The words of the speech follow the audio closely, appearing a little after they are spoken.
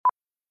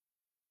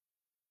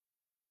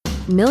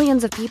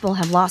Millions of people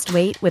have lost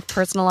weight with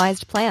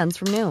personalized plans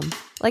from Noom.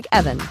 Like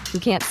Evan, who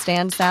can't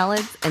stand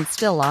salads and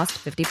still lost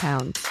 50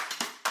 pounds.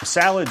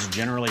 Salads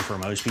generally for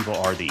most people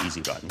are the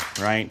easy button,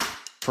 right?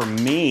 For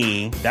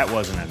me, that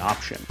wasn't an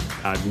option.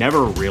 I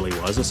never really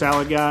was a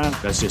salad guy.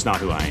 That's just not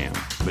who I am.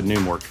 But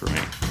Noom worked for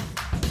me.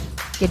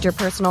 Get your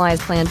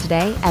personalized plan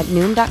today at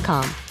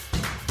Noom.com.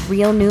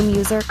 Real Noom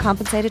user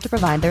compensated to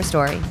provide their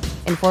story.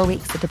 In 4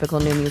 weeks, the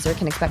typical Noom user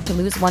can expect to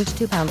lose 1 to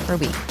 2 pounds per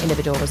week.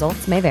 Individual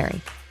results may vary.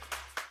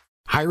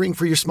 Hiring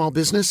for your small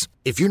business?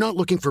 If you're not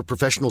looking for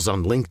professionals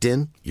on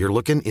LinkedIn, you're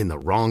looking in the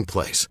wrong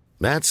place.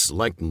 That's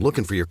like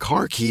looking for your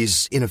car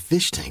keys in a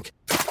fish tank.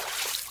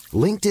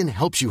 LinkedIn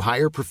helps you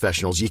hire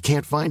professionals you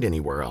can't find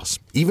anywhere else,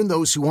 even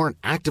those who aren't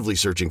actively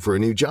searching for a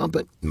new job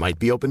but might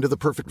be open to the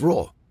perfect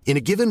role. In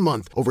a given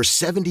month, over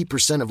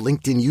 70% of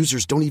LinkedIn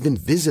users don't even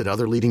visit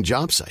other leading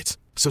job sites.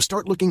 So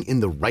start looking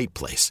in the right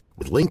place.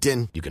 With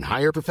LinkedIn, you can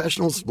hire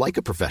professionals like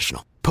a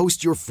professional.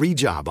 Post your free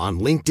job on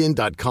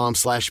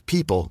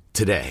linkedin.com/people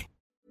today.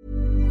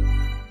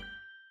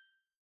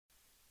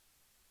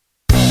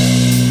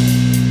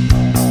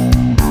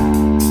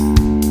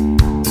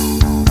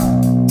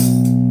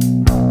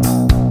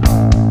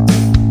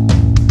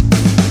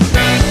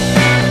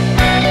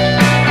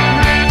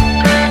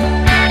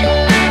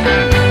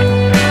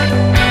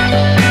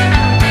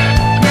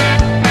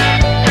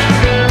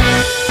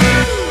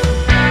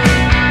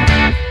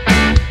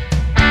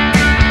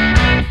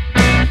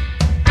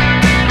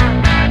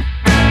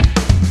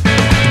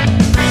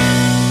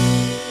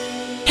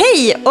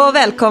 Hej och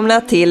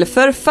välkomna till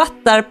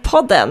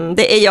Författarpodden.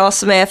 Det är jag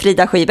som är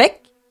Frida Skybäck.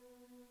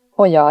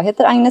 Och jag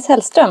heter Agnes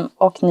Hellström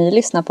och ni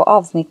lyssnar på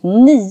avsnitt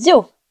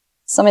 9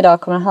 som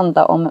idag kommer att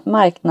handla om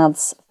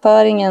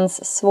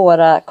marknadsföringens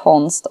svåra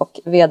konst och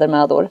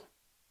vedermödor.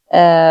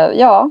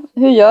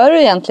 Hur gör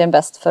du egentligen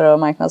bäst för att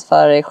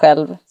marknadsföra dig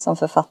själv som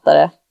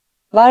författare?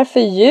 Varför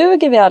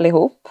ljuger vi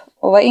allihop?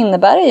 Och vad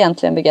innebär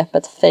egentligen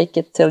begreppet fake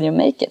it till you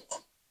make it?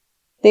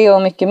 Det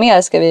och mycket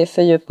mer ska vi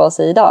fördjupa oss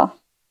i idag.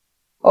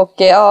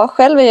 Och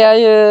själv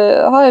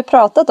har jag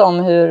pratat om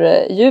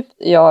hur djupt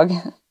jag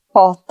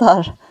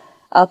hatar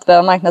att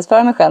behöva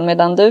marknadsföra mig själv.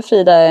 Medan du,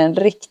 Frida, är en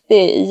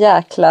riktig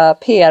jäkla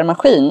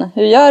PR-maskin.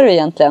 Hur gör du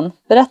egentligen?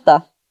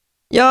 Berätta.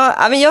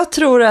 Ja, men jag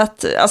tror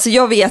att, alltså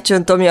jag vet ju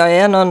inte om jag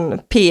är någon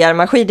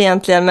PR-maskin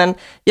egentligen, men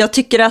jag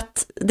tycker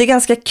att det är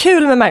ganska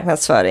kul med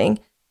marknadsföring.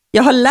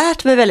 Jag har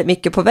lärt mig väldigt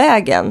mycket på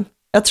vägen.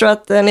 Jag tror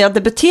att när jag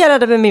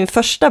debuterade med min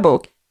första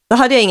bok, då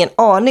hade jag ingen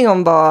aning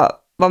om vad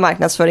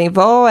marknadsföring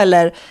var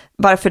eller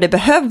varför det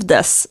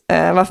behövdes,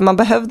 varför man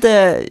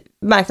behövde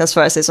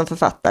marknadsföra sig som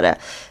författare.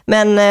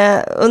 Men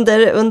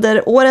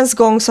under årens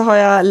gång så har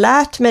jag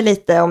lärt mig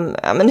lite om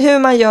hur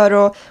man gör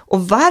och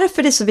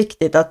varför det är så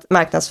viktigt att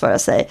marknadsföra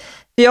sig.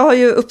 För jag har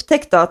ju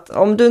upptäckt att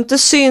om du inte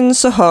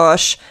syns och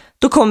hörs,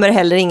 då kommer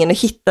heller ingen att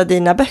hitta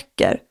dina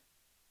böcker.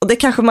 Och det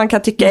kanske man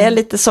kan tycka är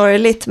lite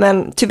sorgligt,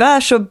 men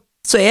tyvärr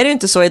så är det ju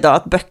inte så idag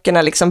att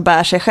böckerna liksom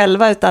bär sig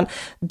själva, utan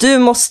du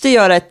måste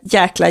göra ett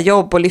jäkla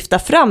jobb och lyfta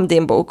fram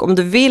din bok om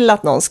du vill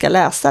att någon ska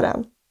läsa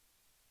den.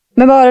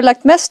 Men vad har du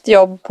lagt mest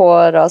jobb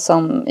på då,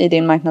 som i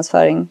din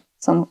marknadsföring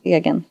som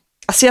egen?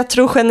 Alltså jag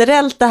tror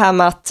generellt det här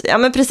med att,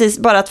 precis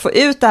bara att få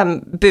ut det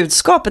här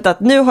budskapet att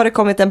nu har det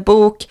kommit en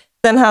bok,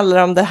 den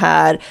handlar om det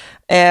här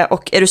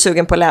och är du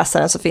sugen på att läsa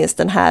den så finns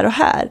den här och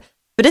här.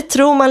 För det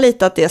tror man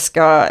lite att det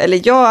ska,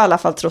 eller jag har i alla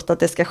fall trott att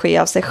det ska ske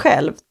av sig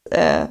själv.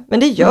 Men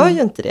det gör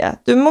ju inte det.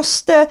 Du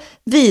måste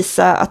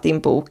visa att din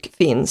bok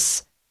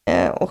finns.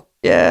 Och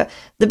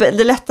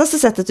det lättaste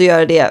sättet att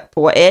göra det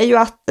på är ju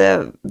att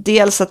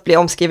dels att bli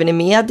omskriven i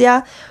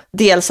media,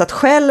 dels att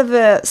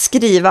själv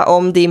skriva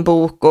om din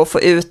bok och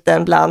få ut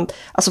den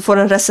alltså få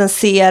den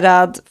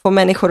recenserad, få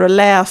människor att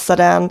läsa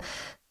den,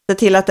 se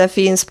till att den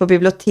finns på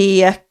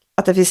bibliotek,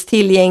 att den finns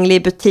tillgänglig i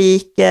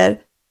butiker.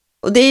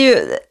 Och det är ju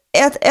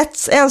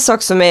en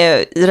sak som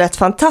är rätt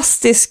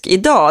fantastisk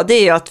idag, det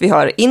är ju att vi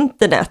har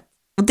internet.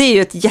 Och det är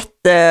ju ett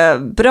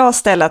jättebra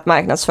ställe att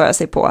marknadsföra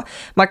sig på.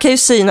 Man kan ju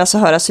synas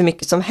och höras hur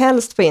mycket som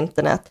helst på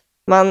internet.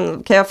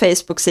 Man kan ha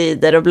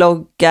Facebook-sidor och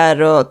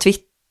bloggar och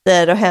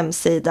Twitter och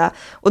hemsida.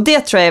 Och det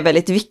tror jag är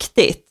väldigt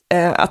viktigt.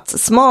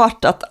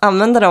 Smart att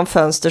använda de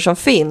fönster som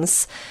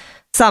finns.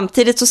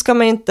 Samtidigt så ska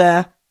man ju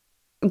inte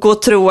gå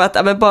och tro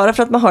att bara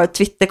för att man har ett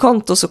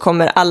Twitterkonto så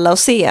kommer alla att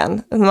se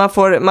en.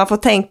 Man får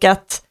tänka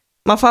att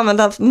man får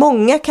använda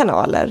många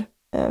kanaler.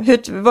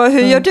 Hur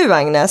gör du,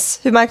 Agnes?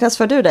 Hur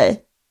marknadsför du dig?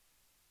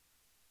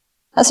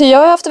 Alltså jag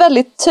har haft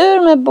väldigt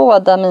tur med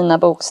båda mina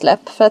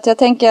boksläpp. För att jag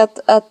tänker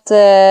att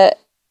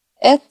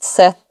ett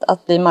sätt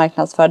att bli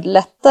marknadsförd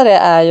lättare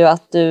är ju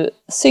att du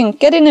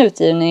synkar din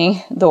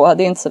utgivning då.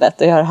 Det är inte så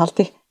lätt att göra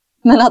alltid.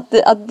 Men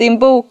att din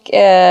bok,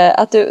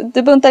 att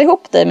du buntar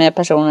ihop dig med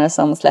personer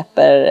som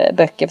släpper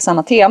böcker på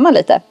samma tema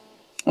lite.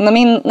 Och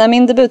när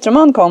min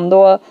debutroman kom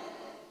då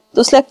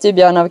släppte ju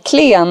Björn av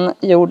Kleen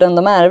Jorden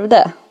de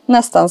ärvde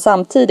nästan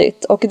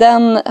samtidigt. Och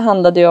den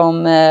handlade ju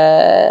om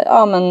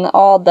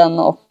adeln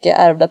och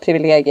ärvda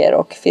privilegier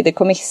och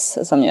fideikommiss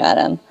som ju är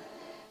en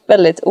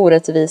väldigt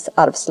orättvis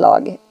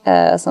arvslag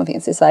som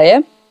finns i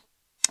Sverige.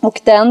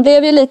 Och den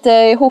blev ju lite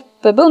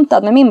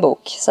ihopbuntad med min bok.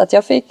 Så att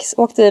jag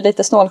åkte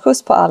lite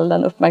snålskjuts på all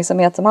den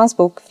uppmärksamhet som hans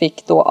bok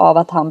fick då av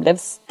att han blev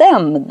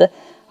stämd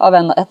av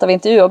ett av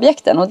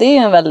intervjuobjekten. Och det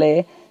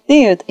är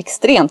ju ett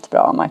extremt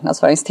bra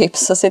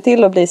marknadsföringstips. Så se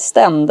till att bli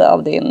stämd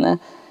av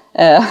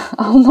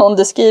av någon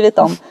du skrivit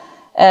om.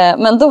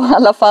 Men då i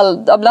alla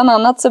fall, bland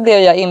annat så blev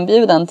jag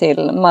inbjuden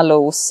till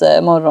Malous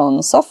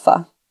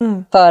morgonsoffa.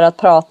 För att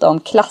prata om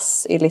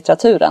klass i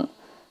litteraturen.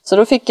 Så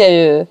då fick jag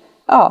ju,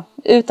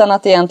 utan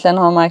att egentligen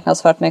ha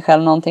marknadsfört mig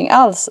själv någonting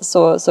alls,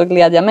 så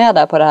gled jag med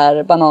där på det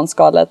här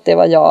bananskalet. Det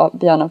var jag,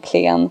 Björn af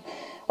Kleen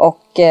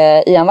och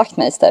Ian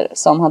Wachtmeister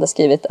som hade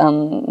skrivit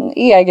en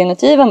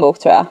egenutgiven bok,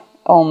 tror jag,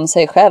 om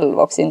sig själv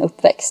och sin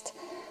uppväxt.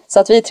 Så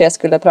att vi tre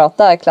skulle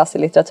prata klass i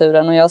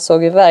litteraturen, och jag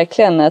såg ju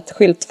verkligen ett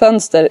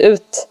skyltfönster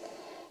ut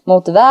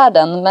mot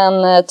världen.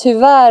 Men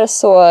tyvärr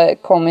så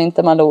kom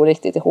inte Malou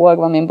riktigt ihåg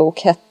vad min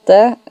bok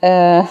hette.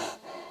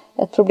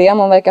 Ett problem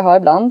hon verkar ha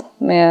ibland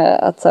med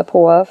att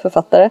på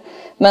författare.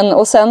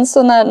 Och sen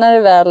så när det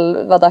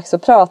väl var dags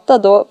att prata,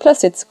 då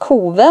plötsligt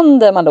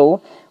kovände Malou.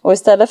 Och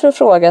istället för att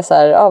fråga så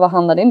här, vad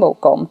handlar din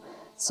bok om?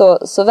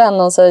 Så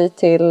vände hon sig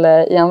till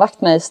Ian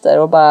Wachtmeister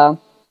och bara,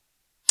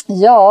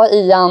 ja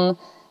Ian,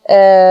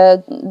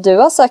 du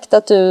har sagt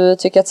att du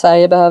tycker att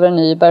Sverige behöver en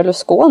ny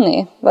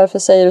Berlusconi. Varför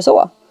säger du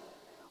så?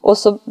 Och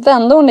så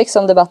vände hon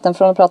liksom debatten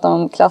från att prata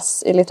om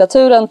klass i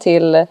litteraturen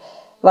till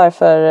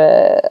varför,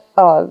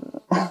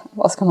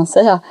 vad ska man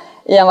säga,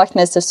 Ian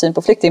Wachtmeisters syn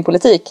på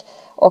flyktingpolitik.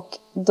 Och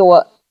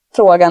då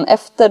frågan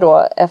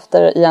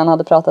efter Ian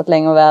hade pratat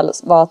länge och väl,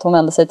 var att hon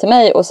vände sig till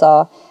mig och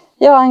sa,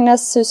 ja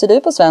Agnes, hur ser du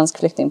på svensk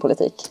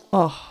flyktingpolitik?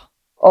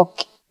 Och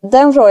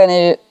den frågan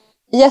är ju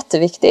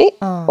jätteviktig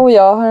och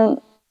jag har en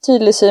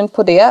tydlig syn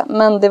på det,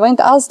 men det var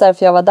inte alls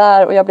därför jag var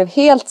där och jag blev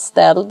helt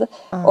ställd.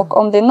 Och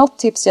om det är något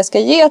tips jag ska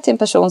ge till en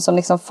person som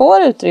liksom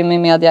får utrymme i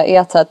media är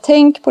att så här,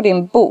 tänk på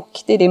din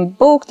bok. Det är din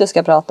bok du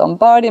ska prata om,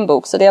 bara din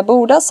bok. Så det jag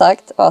borde ha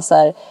sagt var så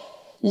här,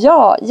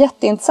 ja,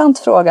 jätteintressant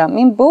fråga.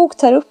 Min bok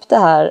tar upp det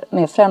här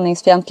med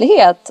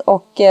främlingsfientlighet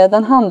och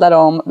den handlar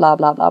om bla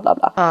bla bla bla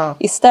bla.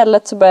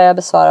 Istället så börjar jag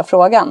besvara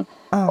frågan.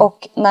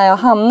 Och när jag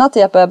hamnat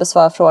i att börja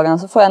besvara frågan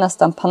så får jag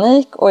nästan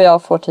panik och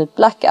jag får typ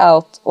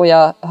blackout och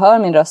jag hör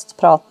min röst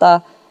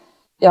prata.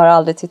 Jag har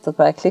aldrig tittat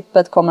på det här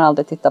klippet, kommer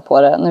aldrig titta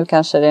på det. Nu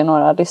kanske det är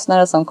några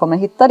lyssnare som kommer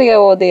hitta det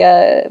och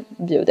det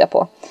bjuder jag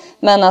på.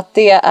 Men att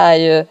det är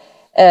ju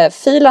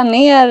fila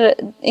ner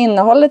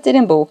innehållet i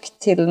din bok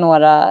till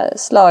några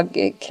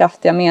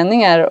slagkraftiga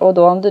meningar. Och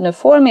då om du nu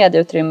får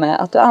medieutrymme,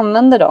 att du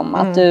använder dem.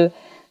 Att du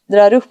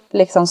drar upp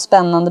liksom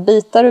spännande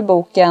bitar ur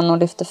boken och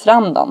lyfter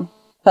fram dem.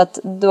 För att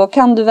då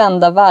kan du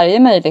vända varje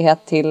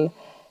möjlighet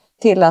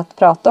till att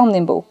prata om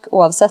din bok.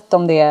 Oavsett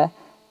om det är,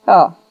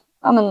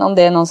 om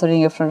det är någon som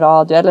ringer från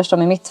radio. Eller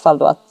som i mitt fall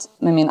då att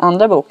med min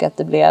andra bok att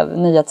det blev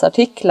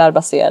nyhetsartiklar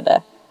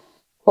baserade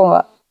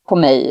på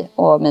mig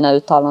och mina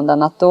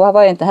uttalanden. Att då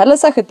var jag inte heller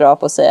särskilt bra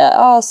på att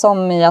säga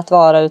som i att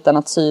vara utan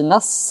att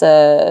synas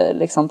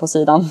liksom på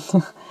sidan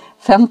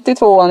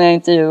 52 när jag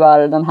intervjuar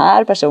den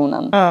här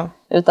personen.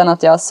 Utan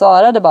att jag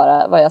svarade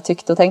bara vad jag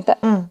tyckte och tänkte.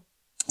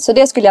 Så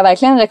det skulle jag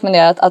verkligen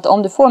rekommendera att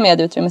om du får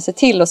medieutrymme, se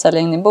till att sälja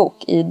in din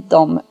bok i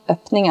de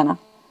öppningarna.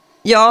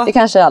 Ja. Det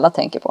kanske alla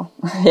tänker på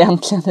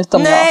egentligen,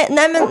 utom jag.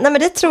 Nej, men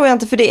det tror jag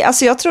inte för det.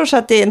 Alltså jag tror så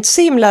att det är inte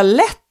så himla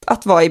lätt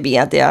att vara i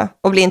media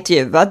och bli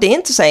intervjuad. Det är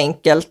inte så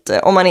enkelt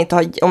om man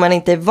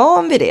inte är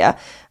van vid det.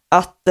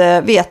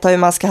 Att veta hur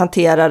man ska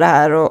hantera det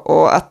här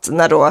och att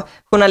när då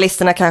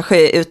journalisterna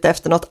kanske är ute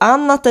efter något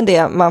annat än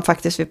det man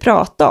faktiskt vill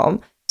prata om.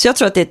 Så jag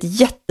tror att det är ett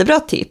jättebra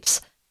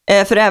tips.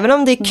 För även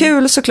om det är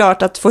kul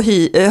såklart att få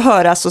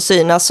höras och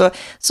synas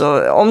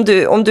så om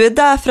du är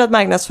där för att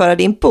marknadsföra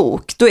din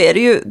bok, då är det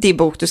ju din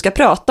bok du ska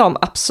prata om,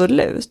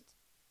 absolut.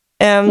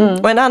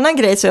 Och en annan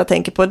grej som jag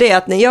tänker på det är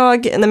att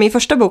när min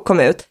första bok kom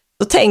ut,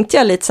 då tänkte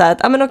jag lite så här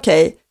att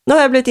okej, nu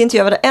har jag blivit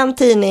intervjuad av en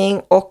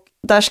tidning och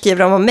där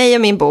skriver de om mig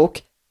och min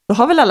bok, då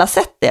har väl alla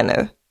sett det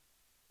nu.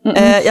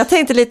 Jag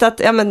tänkte lite att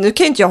nu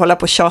kan ju inte jag hålla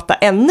på och tjata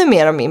ännu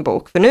mer om min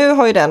bok, för nu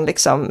har ju den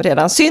liksom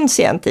redan syns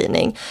i en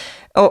tidning.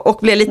 Och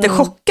blev lite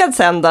chockad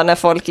sen då när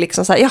folk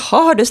liksom sa,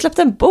 jaha, har du släppt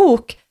en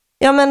bok?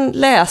 Ja, men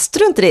läste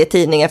du inte det i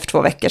tidningen för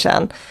 2 veckor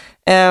sedan?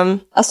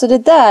 Alltså det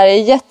där är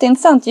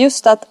jätteintressant,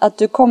 just att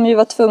du kommer ju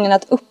vara tvungen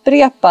att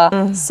upprepa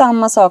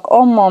samma sak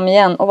om och om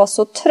igen och vara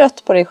så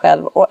trött på dig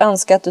själv och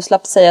önska att du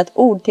slapp säga ett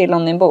ord till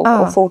om din bok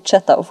och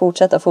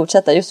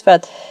fortsätta just för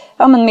att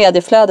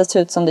medieflödet ser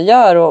ut som det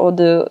gör och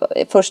du,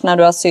 först när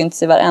du har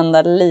synts i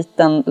varenda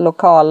liten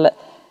lokal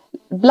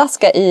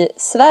blaska i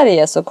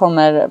Sverige så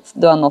kommer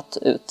du ha nått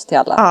ut till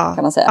alla,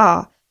 kan man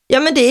säga. Ja,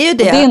 men det är ju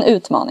det. Och det är en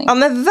utmaning. Ja,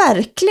 men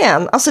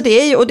verkligen. Alltså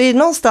det är ju, och det är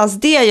någonstans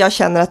det jag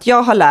känner att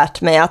jag har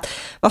lärt mig att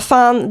vad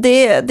fan,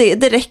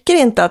 det räcker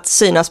inte att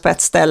synas på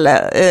ett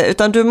ställe,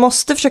 utan du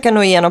måste försöka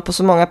nå igenom på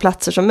så många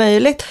platser som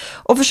möjligt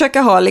och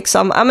försöka ha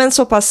liksom,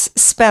 så pass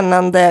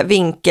spännande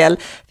vinkel.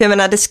 För jag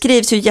menar, det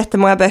skrivs ju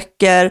jättemånga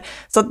böcker,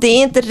 så att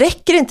det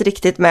räcker inte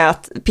riktigt med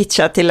att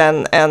pitcha till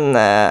en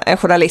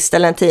journalist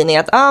eller en tidning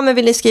att, men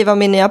vill ni skriva om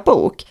min nya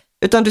bok?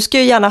 Utan du ska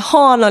ju gärna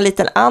ha någon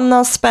liten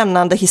annan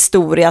spännande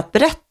historia att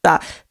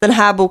berätta. Den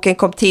här boken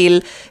kom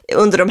till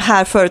under de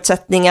här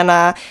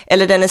förutsättningarna,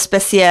 eller den är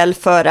speciell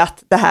för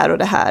att det här och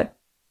det här.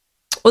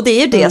 Och det är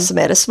ju det som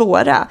är det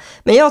svåra.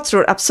 Men jag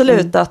tror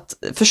absolut att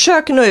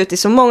försök nå ut i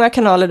så många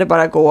kanaler det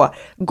bara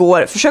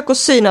går. Försök att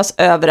synas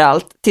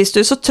överallt tills du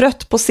är så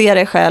trött på att se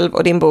dig själv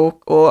och din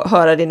bok och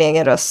höra din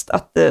egen röst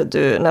att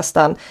du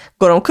nästan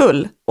går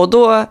omkull. Och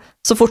då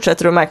så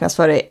fortsätter du att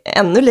marknadsföra dig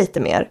ännu lite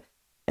mer.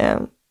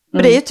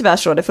 För det är ju tyvärr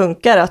så det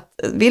funkar, att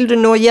vill du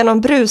nå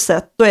igenom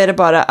bruset, då är det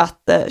bara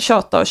att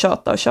tjata.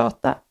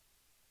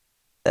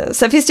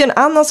 Sen finns det ju en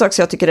annan sak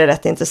som jag tycker är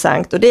rätt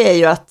intressant, och det är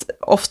ju att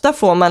ofta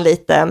får man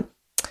lite,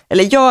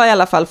 eller jag har i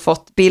alla fall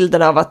fått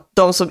bilden av att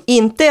de som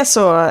inte är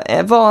så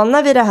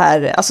vana vid det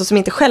här, alltså som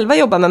inte själva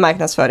jobbar med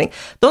marknadsföring,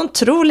 de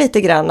tror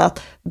lite grann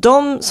att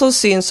de som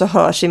syns och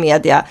hörs i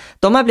media,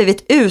 de har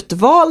blivit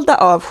utvalda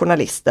av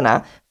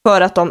journalisterna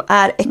för att de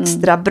är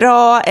extra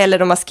bra eller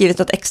de har skrivit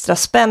något extra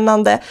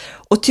spännande.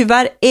 Och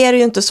tyvärr är det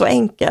ju inte så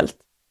enkelt.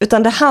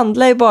 Utan det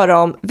handlar ju bara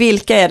om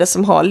vilka är det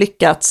som har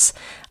lyckats,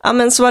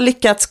 som har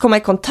lyckats komma i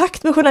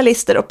kontakt med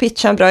journalister och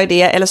pitcha en bra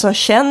idé, eller som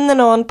känner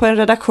någon på en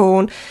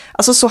redaktion.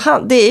 Alltså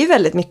det är ju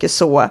väldigt mycket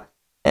så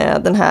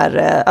den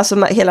här, alltså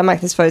hela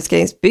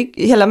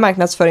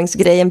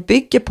marknadsföringsgrejen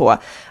bygger på.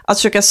 Att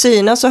försöka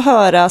synas och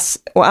höras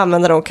och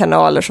använda de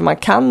kanaler som man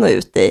kan nå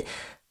ut i.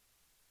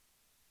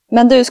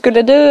 Men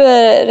skulle du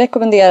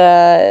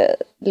rekommendera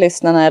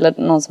lyssnarna eller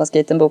någon som har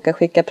skrivit en bok att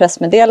skicka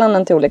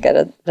pressmeddelanden till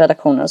olika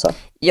redaktioner och så?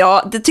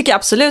 Ja, det tycker jag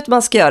absolut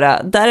man ska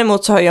göra.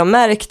 Däremot så har jag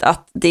märkt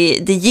att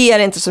det ger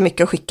inte så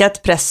mycket att skicka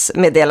ett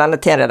pressmeddelande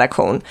till en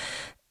redaktion.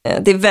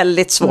 Det är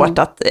väldigt svårt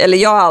att, eller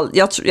jag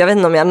vet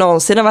inte om jag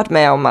någonsin har varit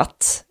med om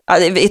att,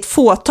 i ett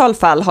fåtal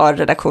fall har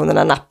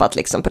redaktionerna nappat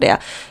liksom på det.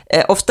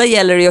 Ofta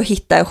gäller det ju att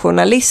hitta en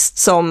journalist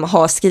som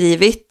har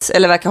skrivit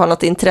eller verkar ha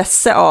något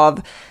intresse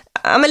av,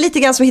 men lite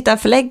grann som att hitta en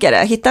förläggare.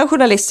 Hitta en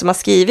journalist som har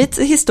skrivit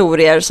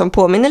historier som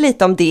påminner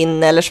lite om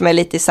din, eller som är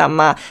lite i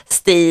samma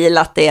stil,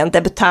 att det är en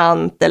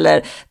debutant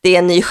eller det är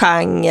en ny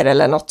genre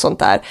eller något sånt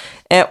där.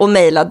 Och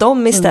mejla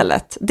dem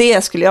istället.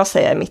 Det skulle jag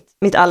säga är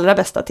mitt allra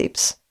bästa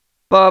tips.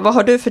 Vad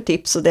har du för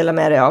tips att dela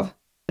med dig av?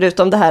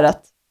 Förutom det här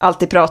att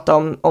alltid prata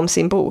om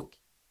sin bok.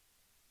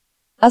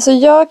 Alltså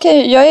jag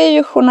är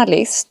ju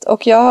journalist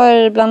och jag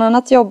har bland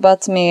annat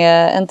jobbat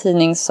med en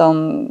tidning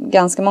som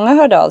ganska många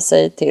hörde av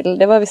sig till.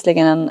 Det var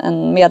visserligen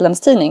en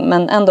medlemstidning,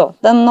 men ändå,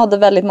 den nådde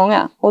väldigt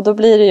många. Och då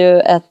blir det ju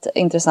ett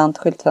intressant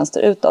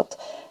skyltfönster utåt.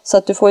 Så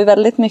att du får ju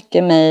väldigt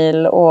mycket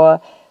mejl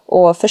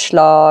och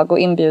förslag och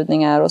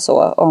inbjudningar och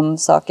så om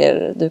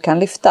saker du kan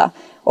lyfta.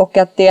 Och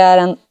att det är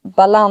en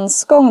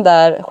balansgång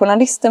där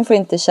journalisten får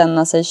inte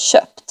känna sig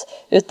köpt,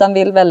 utan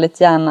vill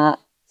väldigt gärna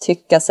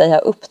tycka sig ha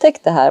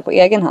upptäckt det här på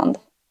egen hand.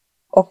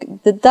 Och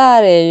det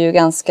där är ju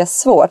ganska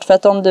svårt, för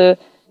att om du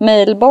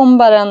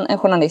mejlbombar en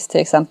journalist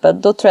till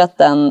exempel, då tror jag att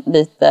den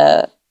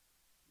lite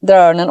drar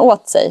öronen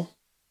åt sig.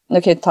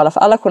 Nu kan jag inte tala för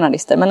alla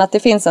journalister, men att det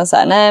finns en så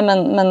här, nej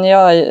men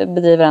jag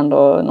bedriver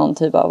ändå någon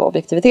typ av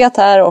objektivitet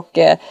här och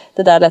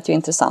det där lät ju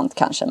intressant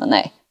kanske, men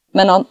nej.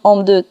 Men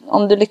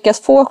om du lyckas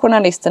få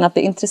journalisten att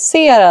bli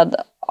intresserad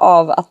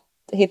av att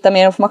hitta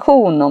mer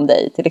information om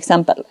dig till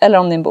exempel, eller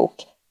om din bok,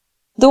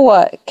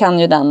 då kan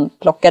ju den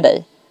plocka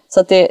dig. Så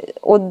att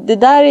det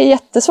där är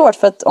jättesvårt,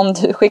 för att om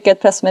du skickar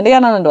ett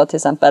pressmeddelande då till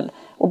exempel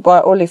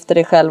och lyfter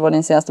dig själv och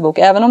din senaste bok,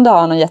 även om du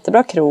har någon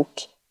jättebra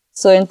krok,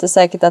 så är det inte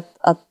säkert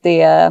att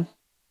det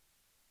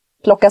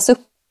plockas upp,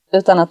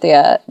 utan att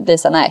det blir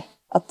så nej,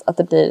 att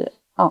det blir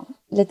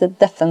lite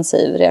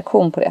defensiv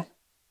reaktion på det.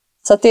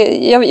 Så att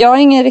jag har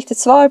ingen riktigt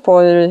svar på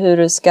hur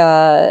du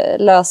ska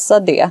lösa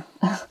det.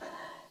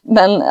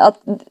 Men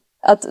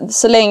att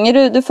så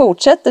länge du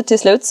fortsätter, till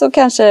slut så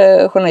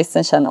kanske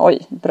journalisten känner,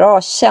 oj,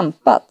 bra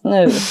kämpat,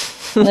 nu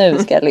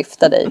ska jag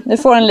lyfta dig. Nu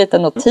får en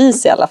liten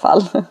notis i alla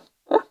fall.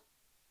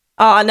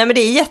 Ja, nej men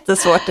det är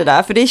jättesvårt det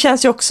där, för det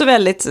känns ju också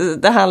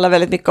det handlar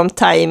väldigt mycket om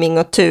timing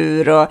och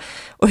tur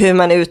och hur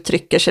man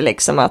uttrycker sig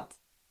liksom.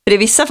 För i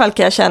vissa fall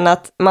kan jag känna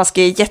att man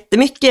ska ge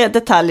jättemycket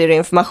detaljer och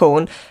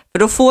information, för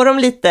då får de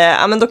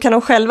lite, men då kan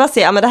de själva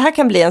se, men det här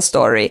kan bli en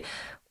story.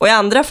 Och i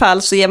andra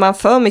fall så ger man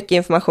för mycket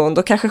information,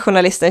 då kanske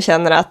journalisten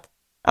känner att,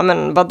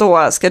 men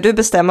vadå, ska du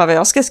bestämma vad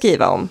jag ska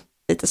skriva om?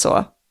 Lite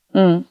så.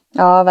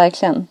 Ja,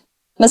 verkligen.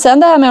 Men sen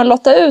det här med att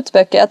lotta ut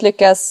böcker, att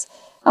lyckas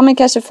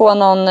kanske få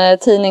någon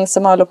tidning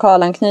som har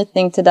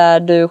lokalanknytning till där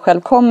du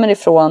själv kommer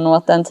ifrån, och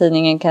att den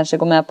tidningen kanske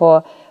går med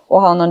på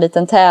och ha någon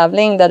liten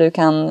tävling där du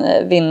kan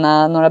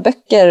vinna några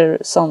böcker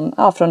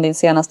från din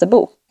senaste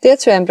bok. Det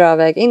tror jag är en bra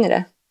väg in i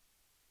det.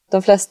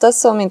 De flesta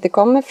som inte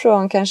kommer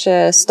från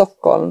kanske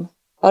Stockholm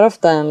har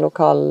ofta en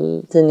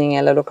lokal tidning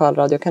eller lokal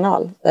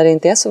radiokanal där det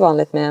inte är så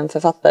vanligt med en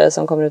författare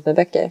som kommer ut med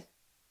böcker.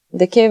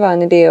 Det kan ju vara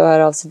en idé att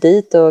höra av sig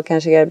dit och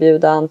kanske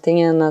erbjuda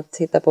antingen att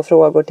hitta på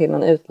frågor till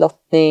någon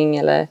utlottning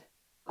eller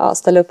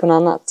ställa upp på något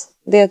annat.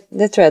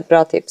 Det tror jag är ett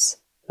bra tips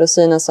för att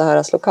synas och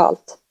höras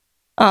lokalt.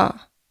 Ja.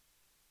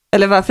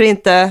 Eller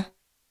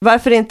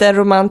varför inte en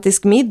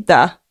romantisk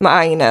middag med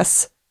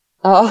Agnes?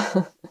 Ja.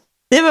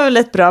 Det var väl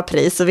ett bra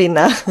pris att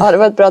vinna. Ja, det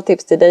var ett bra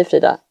tips till dig,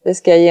 Frida. Det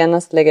ska jag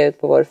genast lägga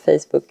ut på vår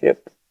Facebookgrupp.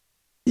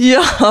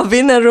 Ja,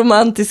 vinna en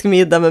romantisk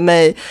middag med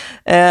mig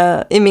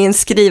i min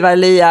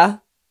skrivarlya.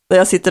 Där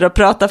jag sitter och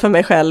pratar för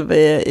mig själv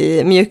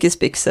i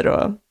mjukisbyxor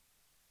och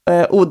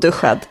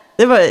oduschad.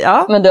 Det var,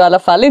 ja. Men du är i alla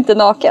fall inte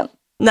naken.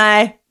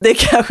 Nej, det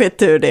kanske är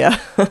tur det.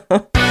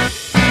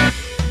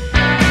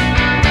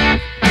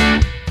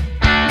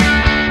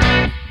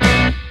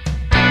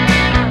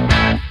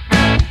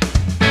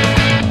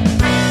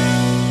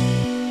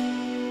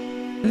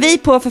 Vi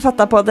på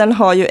Författarpodden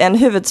har ju en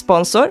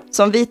huvudsponsor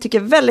som vi tycker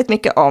väldigt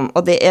mycket om,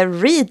 och det är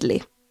Readly.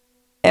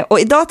 Och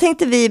idag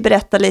tänkte vi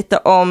berätta lite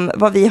om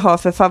vad vi har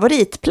för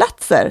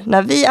favoritplatser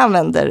när vi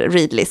använder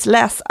Readlys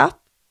läsapp.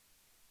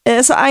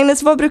 Så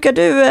Agnes, vad brukar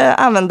du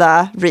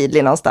använda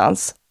Readly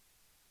någonstans?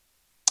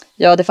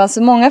 Ja, det fanns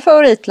många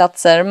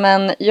favoritplatser,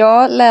 men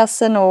jag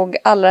läser nog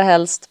allra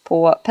helst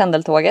på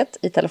pendeltåget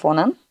i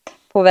telefonen.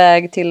 På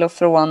väg till och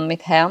från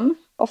mitt hem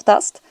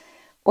oftast.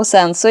 Och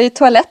sen så i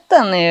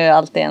toaletten är ju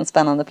alltid en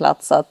spännande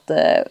plats att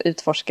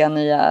utforska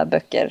nya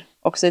böcker,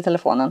 också i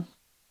telefonen.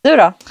 Du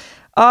då?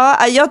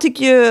 Ja, jag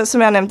tycker ju,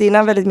 som jag nämnde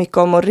innan, väldigt mycket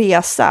om att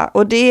resa.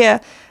 Och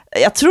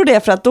jag tror det är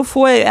för att då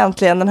får jag ju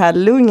äntligen den här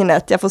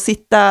lugnet. Jag får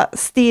sitta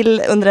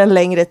still under en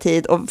längre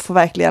tid och få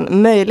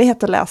verkligen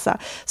möjlighet att läsa.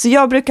 Så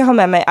jag brukar ha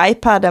med mig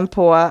iPaden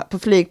på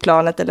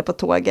flygplanet eller på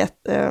tåget.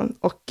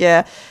 Och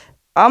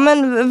ja,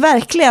 men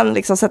verkligen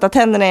liksom sätta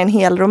tänderna i en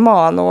hel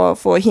roman och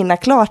få hinna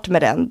klart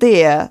med den.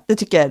 Det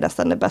tycker jag är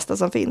nästan det bästa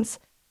som finns.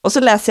 Och så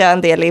läser jag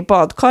en del i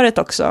badkaret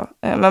också.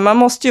 Men man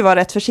måste ju vara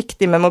rätt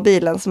försiktig med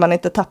mobilen så man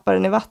inte tappar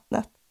den i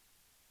vattnet.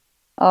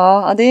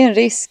 Ja, det är en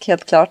risk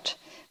helt klart.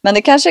 Men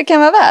det kanske kan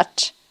vara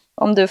värt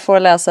om du får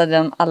läsa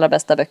de allra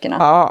bästa böckerna.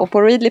 Ja. Och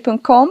på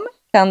readly.com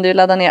kan du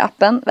ladda ner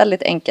appen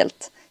väldigt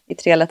enkelt i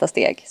 3 lätta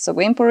steg. Så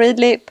gå in på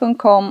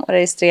readly.com och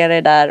registrera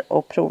dig där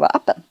och prova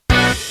appen.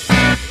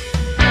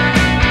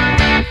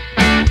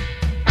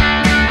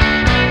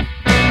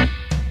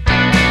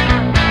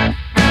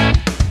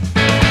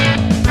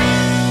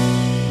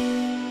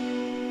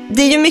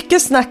 Det är ju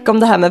mycket snack om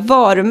det här med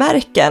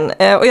varumärken.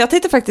 Och jag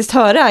tänkte faktiskt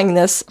höra,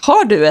 Agnes,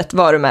 har du ett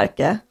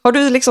varumärke? Har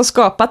du liksom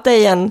skapat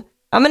dig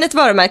ett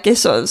varumärke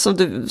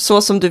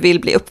så som du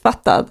vill bli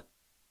uppfattad?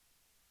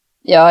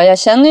 Ja, jag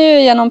känner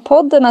ju genom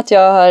podden att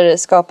jag har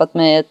skapat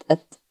mig ett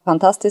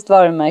fantastiskt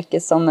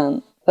varumärke som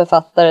en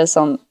författare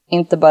som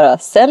inte bara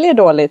säljer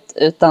dåligt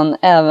utan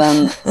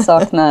även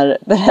saknar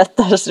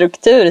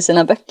berättarstruktur i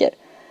sina böcker.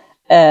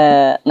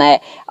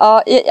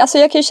 Alltså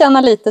jag kan ju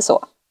känna lite så.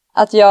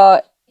 Att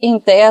jag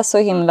inte är så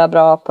himla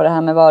bra på det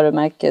här med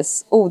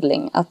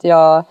varumärkesodling. Att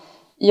jag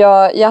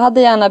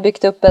hade gärna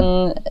byggt upp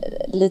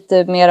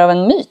lite mer av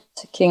en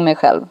myt kring mig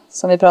själv.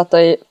 Som vi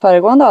pratade i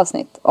föregående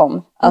avsnitt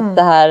om. Att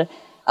det här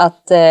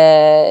att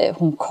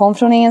hon kom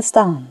från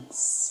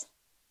ingenstans.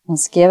 Hon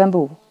skrev en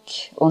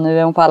bok och nu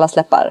är hon på alla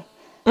släppar.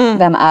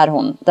 Vem är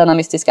hon? Denna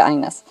mystiska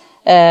Agnes.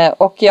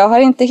 Och jag har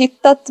inte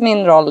hittat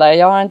min roll där.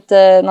 Jag har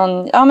inte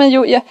någon...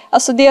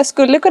 alltså det jag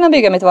skulle kunna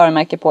bygga mitt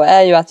varumärke på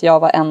är ju att jag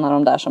var en av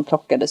de där som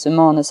plockades ur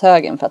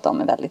manushögen för att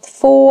de är väldigt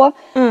få.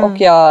 Och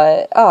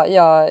jag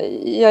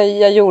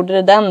gjorde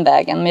det den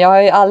vägen. Men jag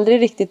har ju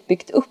aldrig riktigt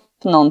byggt upp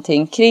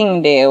någonting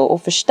kring det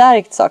och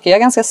förstärkt saker. Jag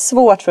är ganska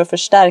svårt för att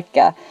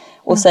förstärka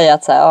och säga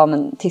att så här,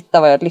 men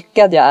titta vad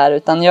lyckad jag är.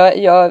 Utan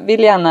jag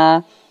vill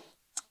gärna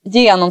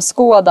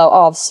genomskåda och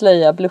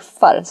avslöja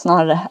bluffar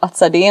snarare. Att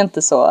så här, det är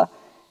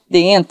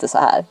inte så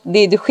här.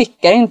 Du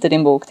skickar inte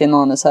din bok till en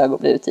manushög och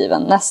blir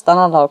utgiven. Nästan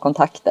alla har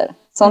kontakter.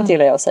 Sånt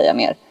gillar jag att säga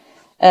mer.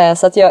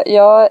 Så att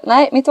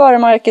mitt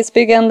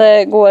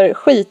varumärkesbyggande går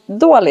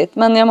skitdåligt.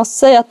 Men jag måste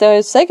säga att jag har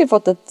ju säkert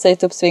fått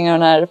ett uppsving av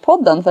den här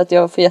podden. För att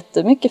jag får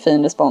jättemycket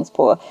fin respons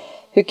på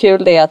hur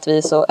kul det är att vi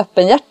är så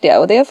öppenhjärtiga.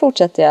 Och det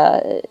fortsätter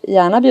jag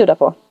gärna bjuda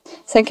på.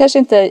 Sen kanske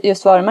inte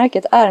just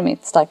varumärket är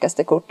mitt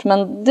starkaste kort.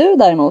 Men du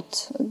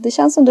däremot, det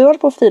känns som du håller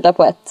på att fila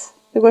på ett.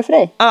 Hur går det för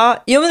dig? Ja,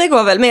 men det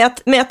går väl.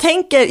 Men jag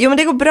tänker, men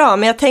det går bra.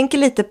 Men jag tänker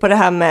lite på det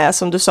här med,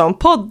 som du sa om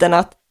podden,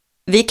 att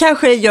vi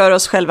kanske gör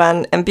oss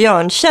själva en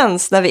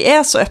björntjänst när vi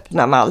är så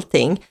öppna med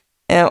allting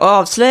och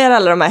avslöjar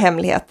alla de här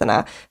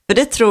hemligheterna. För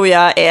det tror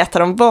jag är ett av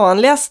de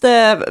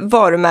vanligaste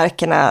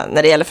varumärkena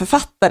när det gäller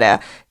författare.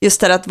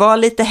 Just det att vara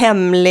lite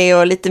hemlig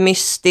och lite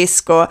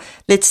mystisk och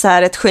lite så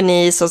här ett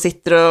geni som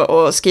sitter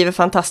och skriver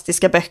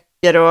fantastiska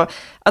böcker, och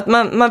att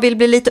man vill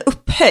bli lite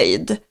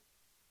upphöjd.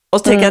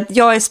 Och tänka att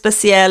jag är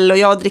speciell och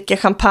jag dricker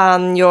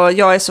champagne och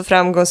jag är så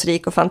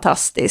framgångsrik och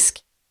fantastisk.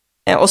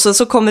 Och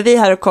så kommer vi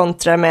här och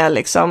kontrar med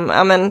liksom,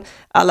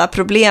 alla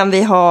problem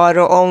vi har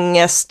och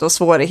ångest och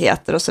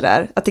svårigheter och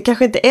sådär. Att det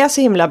kanske inte är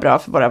så himla bra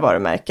för våra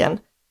varumärken.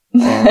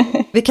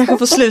 Vi kanske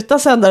får sluta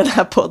sända den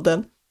här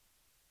podden.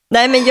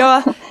 Nej, men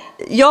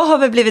jag har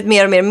väl blivit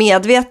mer och mer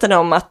medveten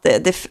om att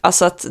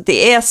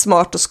det är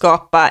smart att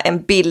skapa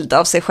en bild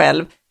av sig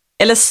själv.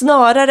 Eller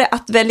snarare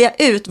att välja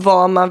ut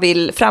vad man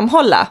vill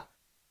framhålla.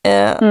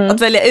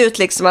 Att välja ut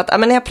liksom att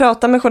när jag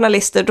pratar med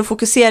journalister, då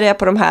fokuserar jag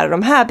på de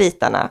här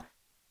bitarna.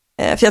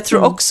 För jag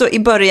tror också i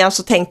början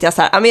så tänkte jag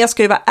så här, men jag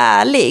ska ju vara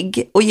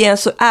ärlig och ge en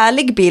så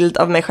ärlig bild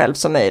av mig själv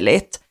som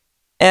möjligt.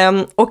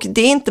 Och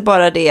det är inte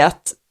bara det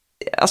att,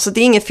 alltså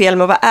det är inget fel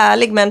med att vara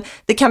ärlig, men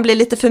det kan bli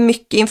lite för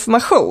mycket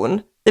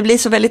information. Det blir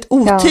så väldigt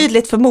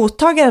otydligt för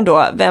mottagaren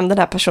då vem den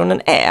här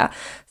personen är.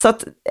 Så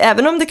att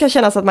även om det kan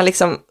kännas att man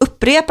liksom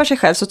upprepar sig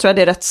själv, så tror jag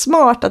det är rätt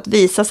smart att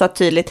visa så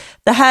tydligt,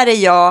 det här är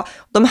jag,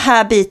 de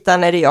här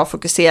bitarna är det jag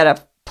fokuserar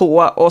på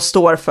och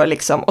står för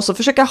liksom, och så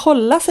försöka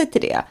hålla sig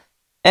till det.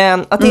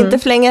 Att inte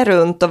flänga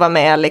runt och vara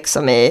med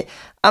liksom i,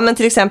 ja men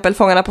till exempel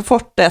Fångarna på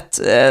fortet,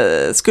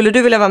 skulle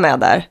du vilja vara med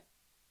där?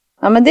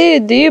 Ja, men det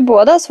är ju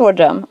bådas vår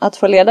dröm att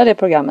få leda det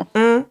programmet.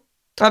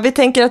 Ja, vi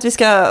tänker att vi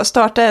ska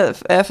starta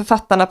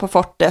Författarna på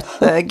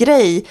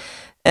fortet-grej.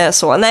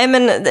 Så. Nej,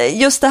 men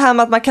just det här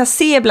med att man kan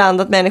se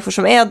ibland att människor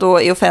som är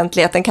då i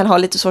offentligheten kan ha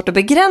lite svårt att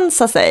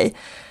begränsa sig.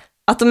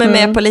 Att de är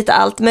med på lite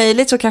allt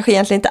möjligt, så kanske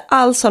egentligen inte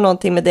alls har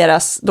någonting med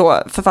deras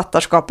då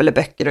författarskap eller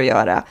böcker att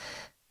göra.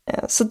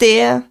 Så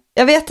det,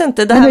 jag vet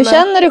inte. Det här men hur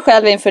känner du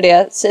själv inför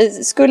det?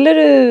 Skulle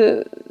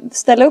du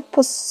ställa upp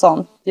på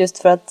sånt just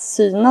för att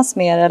synas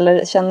mer?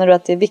 Eller känner du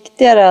att det är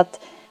viktigare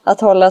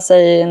att hålla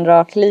sig i en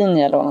rak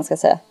linje, eller vad man ska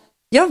säga?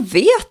 Jag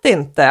vet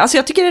inte. Alltså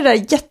jag tycker det där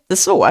är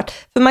jättesvårt.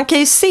 För man kan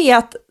ju se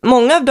att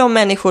många av de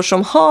människor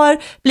som har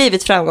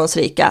blivit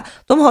framgångsrika,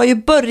 de har ju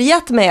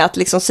börjat med att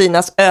liksom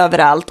synas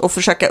överallt och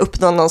försöka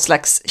uppnå någon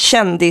slags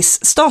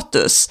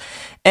kändisstatus.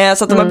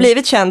 Så att de har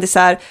blivit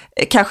kändisar,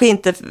 kanske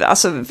inte,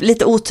 alltså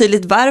lite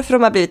otydligt varför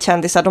de har blivit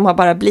kändisar, de har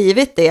bara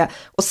blivit det.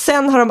 Och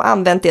sen har de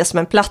använt det som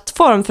en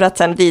plattform för att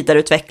sen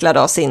vidareutveckla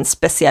då sin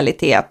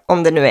specialitet,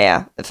 om det nu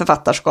är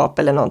författarskap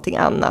eller någonting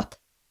annat.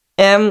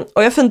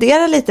 Och jag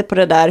funderar lite på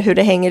det där, hur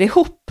det hänger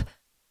ihop.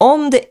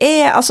 Om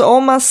det är, alltså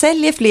om man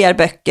säljer fler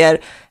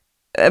böcker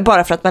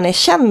bara för att man är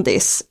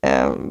kändis,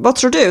 vad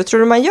tror du? Tror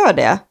du man gör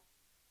det?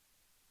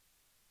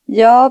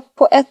 Ja,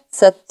 på ett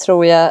sätt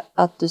tror jag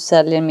att du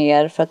säljer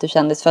mer för att du är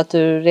kändis, för att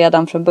du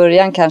redan från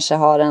början kanske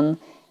har en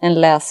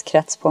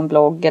läskrets på en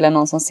blogg, eller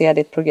någon som ser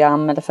ditt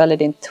program eller följer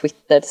din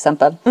Twitter till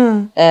exempel.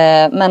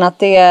 Men att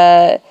det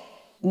är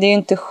ju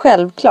inte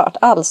självklart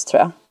alls,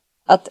 tror jag.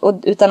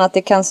 Utan att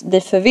det kan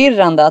bli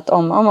förvirrande att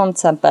om till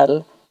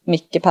exempel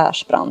Micke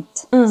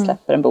Persbrandt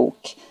släpper en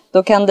bok,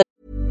 då kan det...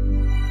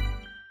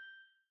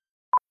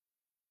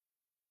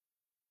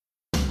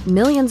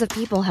 Millions of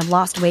people have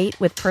lost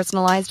weight with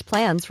personalized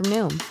plans from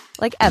Noom.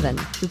 Like Evan,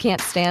 who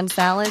can't stand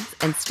salads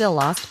and still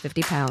lost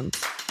 50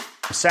 pounds.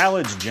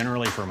 Salads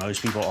generally for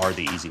most people are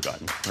the easy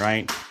button,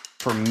 right?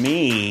 For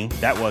me,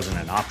 that wasn't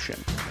an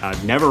option. I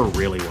never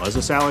really was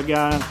a salad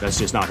guy. That's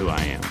just not who I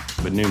am.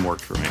 But Noom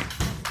worked for me.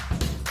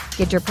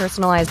 Get your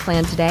personalized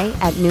plan today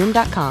at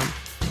Noom.com.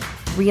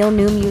 Real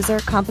Noom user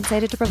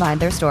compensated to provide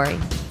their story.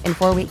 In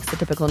 4 weeks, the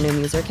typical Noom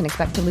user can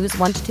expect to lose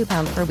 1 to 2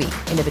 pounds per week.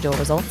 Individual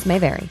results may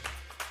vary.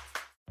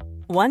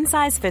 One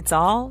size fits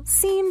all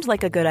seemed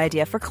like a good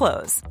idea for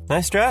clothes.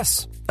 Nice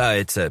dress.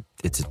 It's a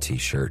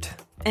t-shirt.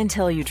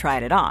 Until you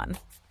tried it on.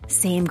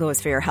 Same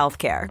goes for your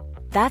healthcare.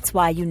 That's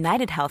why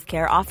United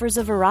Healthcare offers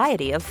a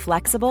variety of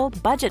flexible,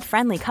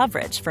 budget-friendly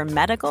coverage for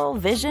medical,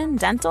 vision,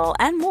 dental,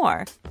 and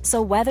more.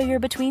 So whether you're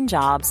between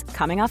jobs,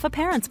 coming off a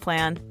parent's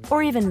plan,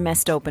 or even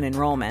missed open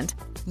enrollment,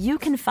 you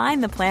can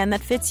find the plan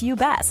that fits you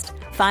best.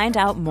 Find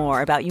out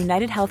more about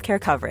United Healthcare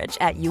coverage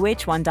at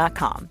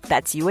uh1.com.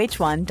 That's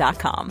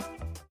uh1.com.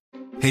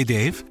 Hey,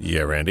 Dave.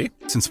 Yeah, Randy.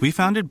 Since we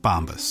founded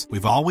Bombas,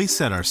 we've always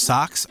said our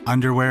socks,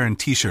 underwear, and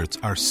T-shirts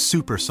are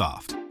super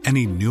soft.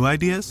 Any new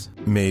ideas?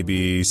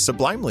 Maybe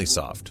sublimely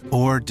soft.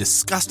 Or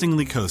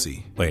disgustingly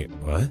cozy. Wait,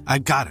 what? I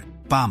got it.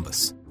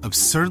 Bombas.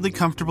 Absurdly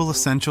comfortable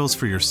essentials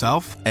for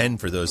yourself and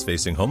for those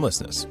facing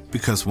homelessness.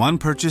 Because one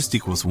purchased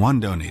equals one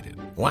donated.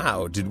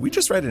 Wow, did we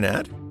just write an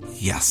ad?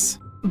 Yes.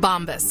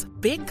 Bombas.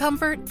 Big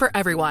comfort for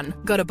everyone.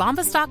 Go to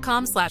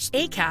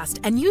bombas.com/ACAST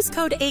and use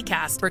code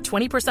ACAST for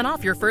 20%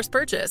 off your first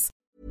purchase.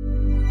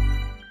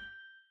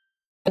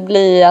 Det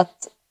blir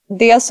att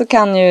dels så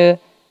kan ju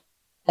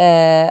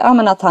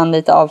men att han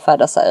lite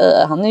avfärdar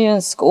sig. Han är ju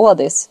en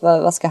skådis.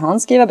 Vad ska han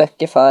skriva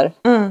böcker för?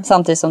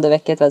 Samtidigt som det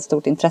väcker ett väldigt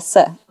stort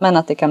intresse. Men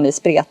att det kan bli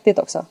spretigt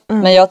också.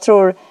 Men jag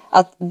tror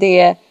att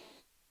det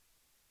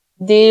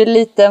är ju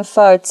lite en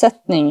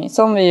förutsättning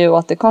som vi ju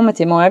återkommer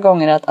till många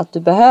gånger, att du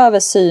behöver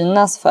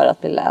synas för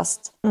att bli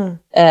läst.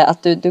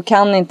 Att du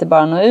kan inte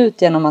bara nå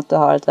ut genom att du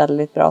har ett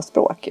väldigt bra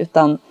språk,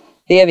 utan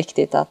det är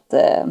viktigt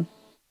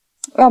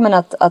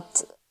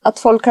att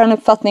folk har en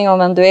uppfattning om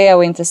vem du är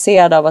och är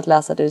intresserad av att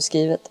läsa det du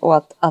skrivit, och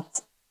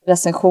att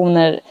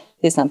recensioner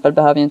till exempel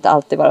behöver ju inte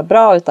alltid vara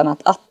bra, utan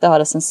att det har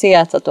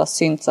recenserats, att du har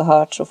synts och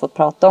hörts och fått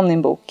prata om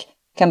din bok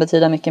kan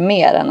betyda mycket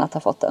mer än att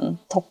ha fått en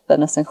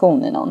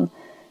toppenrecension i någon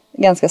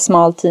ganska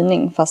smal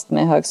tidning fast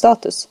med hög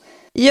status.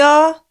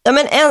 Ja,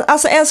 men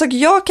en sak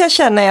jag kan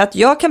känna är att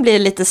jag kan bli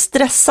lite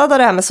stressad av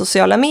det här med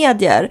sociala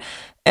medier.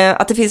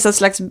 Att det finns en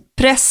slags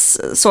press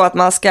så att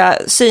man ska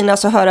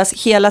synas och höras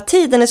hela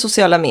tiden i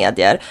sociala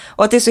medier.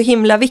 Och att det är så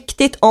himla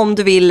viktigt om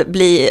du vill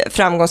bli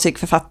framgångsrik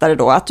författare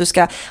då, att du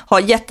ska ha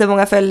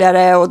jättemånga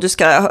följare och du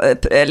ska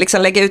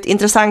liksom lägga ut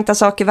intressanta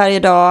saker varje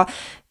dag.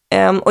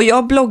 Och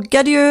jag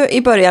bloggade ju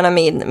i början av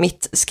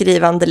mitt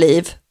skrivande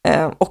liv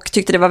och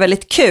tyckte det var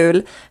väldigt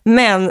kul,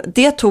 men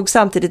det tog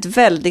samtidigt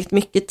väldigt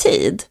mycket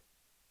tid.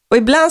 Och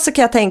ibland så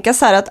kan jag tänka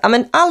så här att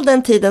all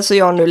den tiden som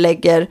jag nu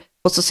lägger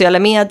på sociala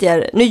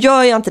medier, nu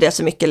gör jag inte det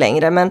så mycket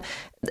längre, men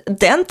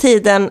den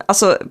tiden,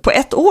 alltså på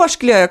ett år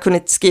skulle jag kunna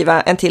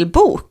skriva en till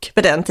bok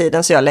för den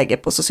tiden som jag lägger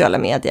på sociala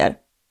medier.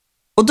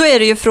 Och då är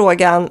det ju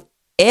frågan,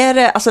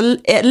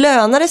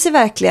 lönar det sig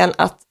verkligen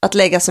att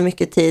lägga så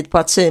mycket tid på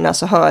att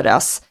synas och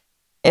höras?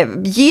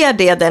 Ger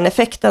det den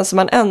effekten som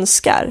man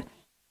önskar?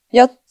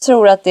 Jag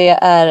tror att det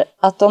är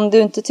att om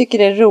du inte tycker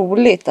det är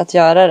roligt att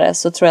göra det,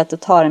 så tror jag att det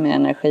tar mer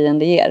energi än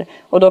det ger.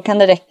 Och då kan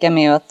det räcka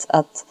med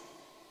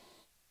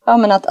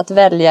att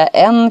välja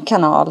en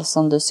kanal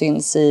som du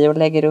syns i och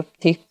lägger upp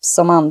tips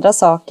om andra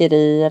saker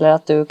i, eller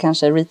att du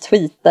kanske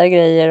retweetar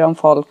grejer om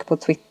folk på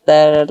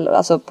Twitter,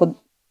 alltså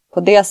på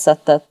det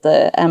sättet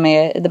är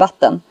med i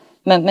debatten.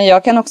 Men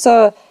jag kan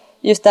också,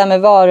 just det här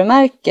med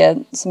varumärke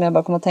som jag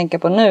bara kommer att tänka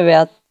på nu, är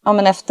att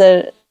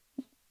efter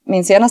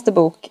min senaste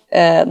bok,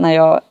 när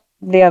jag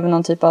blev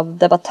någon typ av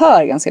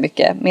debattör ganska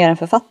mycket, mer än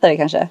författare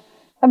kanske.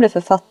 Jag blev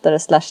författare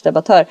 /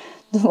 debattör.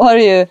 Då var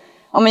det ju,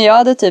 jag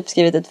hade typ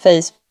skrivit ett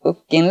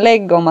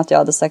Facebook-inlägg om att jag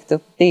hade sagt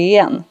upp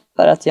DN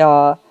för att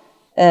jag,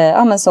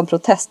 som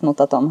protest mot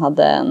att de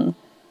hade en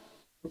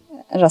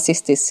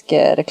rasistisk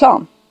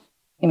reklam,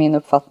 i min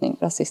uppfattning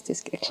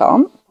rasistisk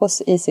reklam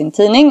i sin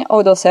tidning.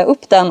 Och då sa jag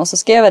upp den och så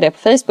skrev jag det på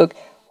Facebook,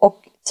 och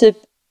typ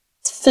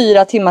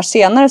 4 timmar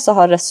senare så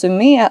har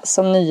Resumé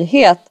som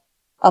nyhet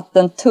att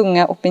den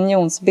tunga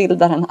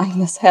opinionsbildaren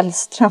Agnes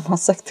Hellström har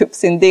sagt upp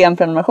sin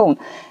DN-prenumeration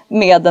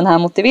med den här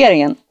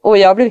motiveringen. Och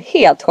jag blev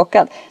helt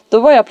chockad. Då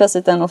var jag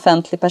plötsligt en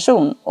offentlig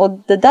person. Och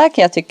det där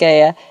kan jag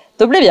tycka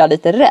då blev jag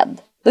lite rädd.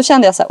 Då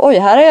kände jag så här, oj,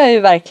 här har jag ju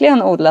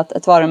verkligen odlat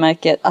ett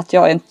varumärke att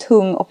jag är en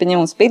tung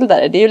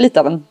opinionsbildare. Det är ju lite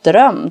av en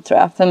dröm, tror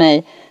jag, för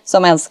mig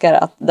som älskar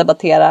att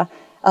debattera.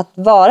 Att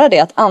vara det,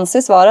 att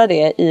anses vara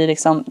det i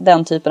liksom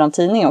den typen av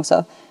tidning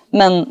också.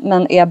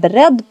 Men är jag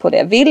beredd på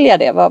det? Vill jag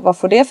det? Vad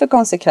får det för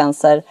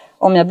konsekvenser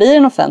om jag blir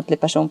en offentlig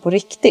person på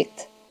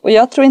riktigt? Och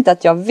jag tror inte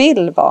att jag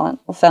vill vara en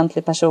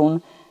offentlig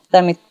person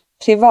där mitt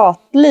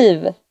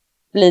privatliv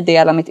blir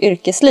del av mitt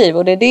yrkesliv.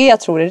 Och det är det jag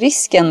tror är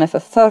risken med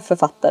för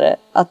författare.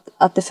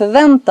 Att det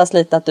förväntas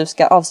lite att du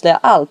ska avslöja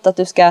allt. Att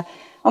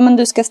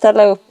du ska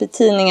ställa upp i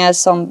tidningar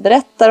som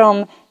berättar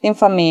om din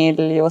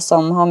familj och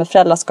som har med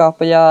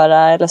föräldraskap att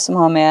göra, eller som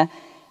har med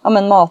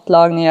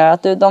matlagning gör,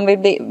 att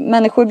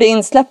människor blir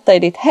insläppta i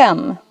ditt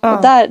hem.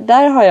 Och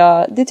där har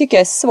jag, det tycker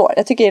jag är svårt.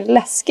 Jag tycker det är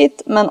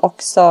läskigt, men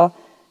också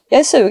jag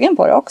är sugen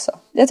på det också.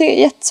 Jag tycker det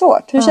är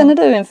jättesvårt. Hur känner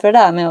du inför det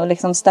där med att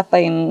liksom steppa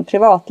in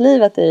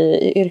privatlivet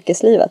i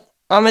yrkeslivet?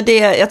 Ja, men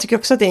jag tycker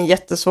också att det är en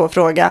jättesvår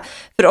fråga.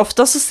 För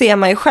ofta så ser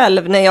man ju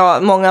själv,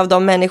 många av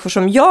de människor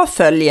som jag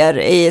följer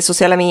i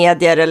sociala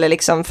medier eller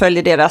liksom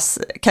följer deras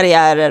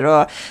karriärer,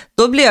 och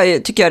då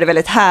tycker jag det är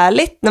väldigt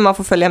härligt när man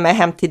får följa med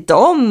hem till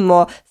dem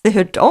och se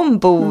hur de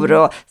bor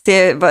och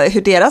se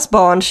hur deras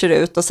barn ser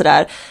ut och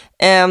sådär.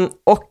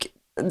 Och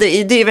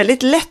det är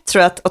väldigt lätt,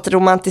 tror jag, att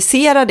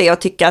romantisera det och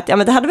tycka att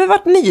men det hade väl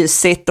varit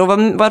mysigt och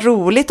vad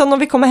roligt om de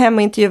vill komma hem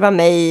och intervjua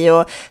mig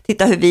och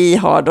titta hur vi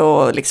har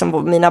då,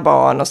 liksom mina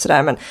barn och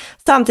sådär. Men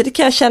samtidigt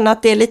kan jag känna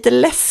att det är lite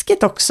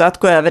läskigt också att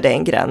gå över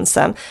den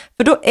gränsen.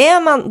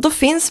 För då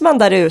finns man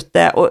där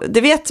ute, och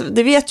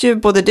det vet ju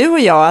både du och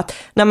jag, att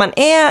när man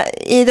är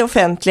i det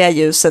offentliga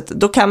ljuset,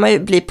 då kan man ju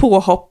bli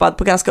påhoppad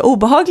på ganska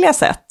obehagliga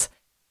sätt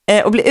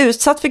och bli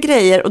utsatt för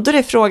grejer, och då är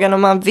det frågan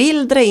om man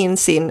vill dra in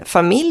sin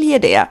familj i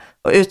det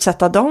och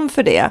utsätta dem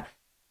för det.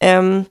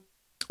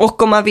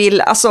 Och om man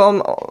vill,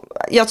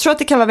 jag tror att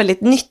det kan vara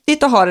väldigt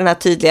nyttigt att ha den här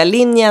tydliga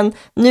linjen,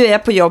 nu är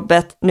jag på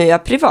jobbet, nu är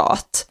jag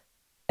privat.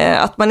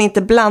 Att man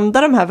inte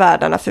blandar de här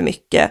världarna för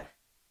mycket.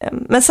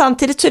 Men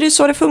samtidigt så är det ju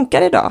så det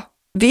funkar idag.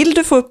 Vill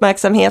du få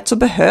uppmärksamhet så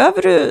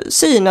behöver du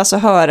synas och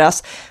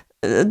höras.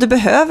 Du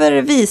behöver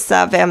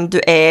visa vem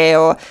du är,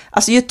 och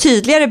ju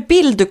tydligare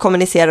bild du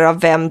kommunicerar av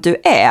vem du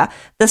är,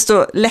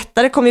 desto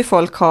lättare kommer ju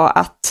folk ha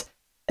att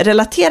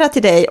relatera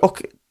till dig,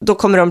 och då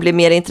kommer de bli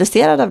mer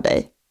intresserade av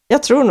dig.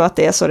 Jag tror nog att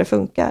det är så det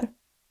funkar.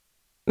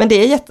 Men det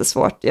är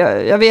jättesvårt.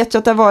 Jag vet ju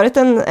att det har varit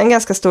en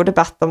ganska stor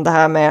debatt om det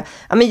här med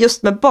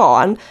just med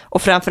barn,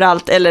 och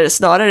framförallt, eller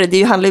snarare,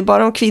 det handlar ju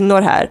bara om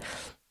kvinnor här.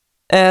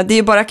 Det är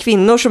ju bara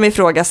kvinnor som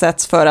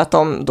ifrågasätts för att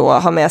de då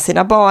har med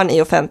sina barn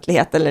i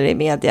offentlighet eller i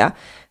media.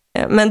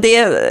 Men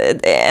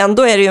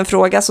ändå är det ju en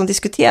fråga som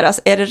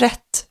diskuteras. Är det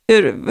rätt?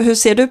 Hur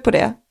ser du på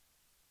det?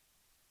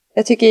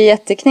 Jag tycker det är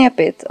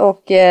jätteknepigt.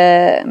 Och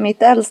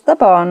mitt äldsta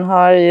barn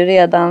har ju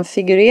redan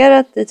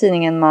figurerat i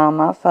tidningen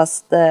Mamma,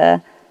 fast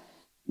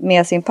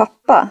med sin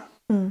pappa.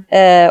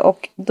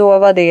 Och då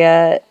var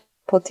det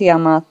på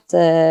temat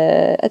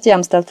ett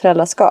jämställt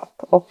föräldraskap.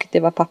 Och det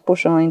var pappor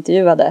som var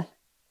intervjuade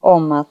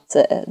om att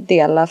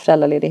dela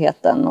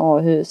föräldraledigheten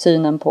och hur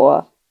synen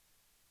på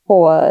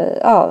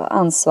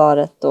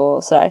ansvaret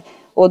och sådär.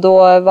 Och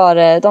då var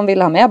det, de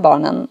ville ha med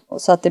barnen,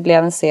 så att det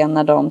blev en scen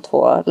när de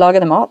två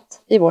lagade mat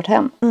i vårt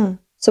hem.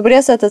 Så på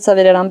det sättet så har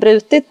vi redan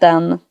brutit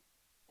den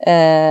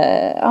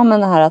men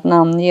det här att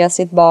namnge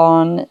sitt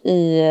barn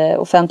i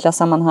offentliga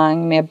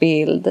sammanhang med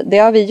bild. Det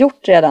har vi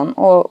gjort redan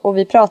och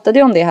vi pratade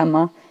ju om det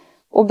hemma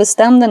och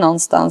bestämde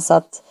någonstans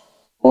att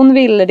hon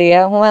ville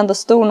det. Hon var ändå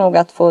stor nog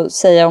att få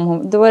säga om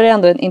hon... Då är det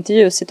ändå en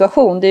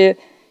intervjusituation. Det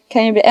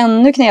kan ju bli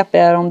ännu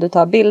knepigare om du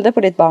tar bilder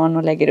på ditt barn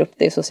och lägger upp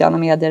det i sociala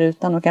medier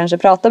utan att kanske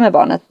prata med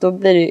barnet. Då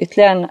blir det ju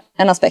ytterligare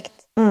en aspekt.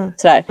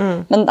 Sådär.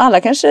 Men alla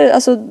kanske...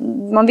 Alltså,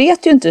 man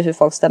vet ju inte hur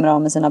folk stämmer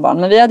av med sina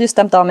barn. Men vi hade ju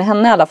stämt av med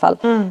henne i alla fall.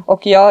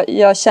 Och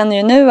jag känner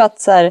ju nu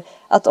att, så här,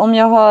 att om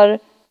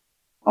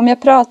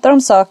jag pratar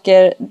om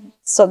saker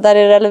så där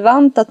det är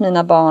relevant att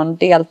mina barn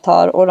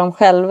deltar och de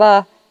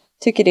själva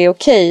tycker det är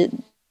okej,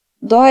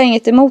 då har jag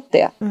inget emot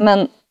det.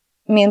 Men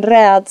min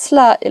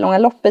rädsla i långa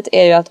loppet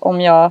är ju att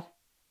om jag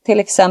till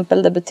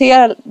exempel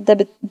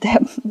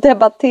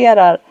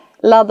debatterar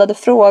laddade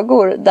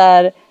frågor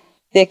där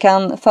det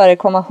kan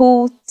förekomma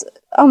hot,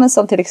 men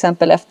som till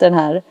exempel efter den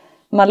här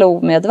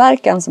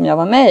Malou-medverkan som jag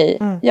var med i.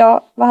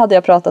 Vad hade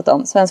jag pratat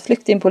om? Svensk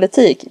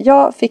flyktingpolitik.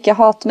 Fick jag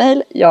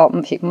hatmejl?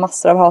 Jag fick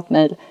massor av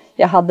hatmejl.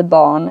 Jag hade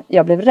barn.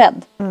 Jag blev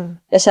rädd.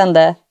 Jag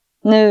kände,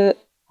 nu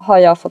har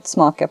jag fått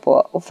smaka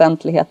på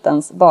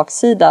offentlighetens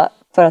baksida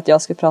för att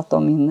jag skulle prata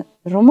om min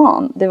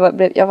roman.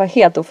 Jag var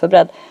helt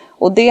oförberedd.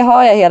 Och det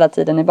har jag hela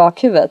tiden i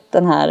bakhuvudet.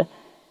 Den här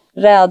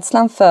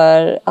rädslan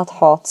för att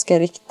hat ska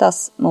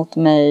riktas mot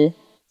mig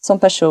som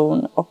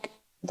person och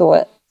då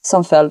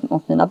som följd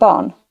mot mina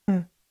barn.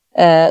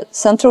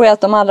 Sen tror jag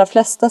att de allra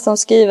flesta som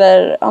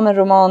skriver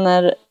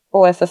romaner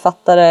och är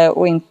författare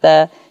och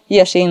inte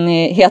ger sig in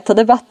i heta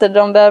debatter,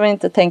 de behöver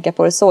inte tänka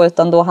på det så,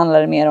 utan då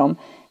handlar det mer om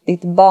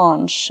ditt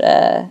barns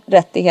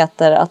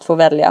rättigheter att få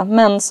välja.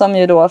 Men som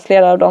ju då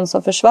flera av dem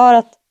som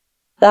försvarat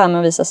det här med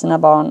att visa sina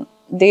barn,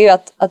 det är ju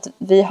att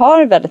vi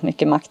har väldigt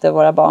mycket makt över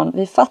våra barn.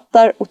 Vi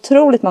fattar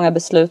otroligt många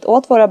beslut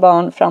åt våra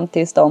barn fram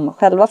tills de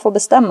själva får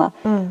bestämma.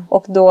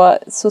 Och då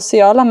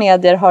sociala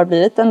medier har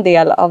blivit en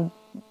del av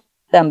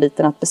den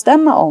biten att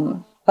bestämma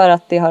om, för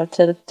att det har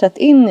trätt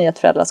in i ett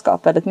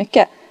föräldraskap väldigt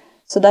mycket.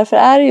 Så därför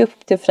är det ju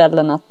upp till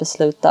föräldrarna att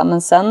besluta.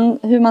 Men sen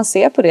hur man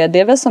ser på det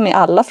är väl som i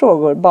alla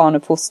frågor.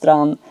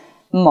 Barnuppfostran,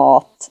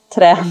 mat,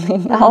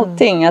 träning,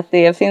 allting. Att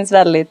det finns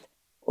väldigt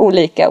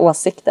olika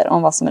åsikter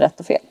om vad som är rätt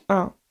och fel.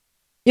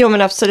 Jo,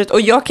 men absolut.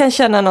 Och jag kan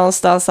känna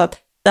någonstans att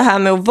det här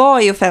med att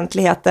vara i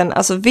offentligheten,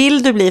 alltså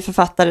vill du bli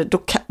författare,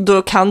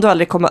 då kan du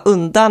aldrig komma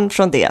undan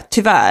från det,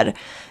 tyvärr.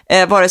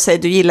 Vare sig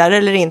du gillar det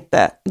eller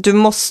inte. Du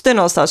måste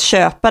någonstans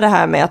köpa det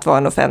här med att vara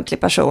en offentlig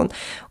person.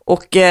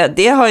 Och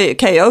det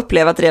kan jag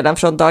uppleva att redan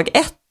från dag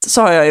 1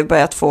 så har jag ju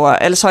börjat få,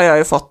 eller så har jag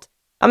ju fått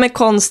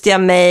konstiga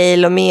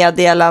mejl och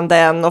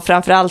meddelanden, och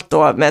framförallt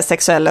då med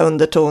sexuella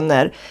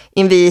undertoner,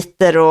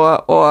 inviter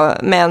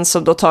och män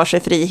som då tar sig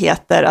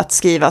friheter att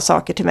skriva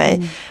saker till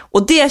mig.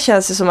 Och det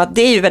känns ju som att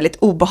det är ju väldigt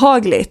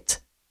obehagligt.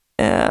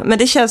 Men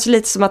det känns ju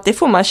lite som att det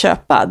får man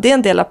köpa. Det är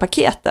en del av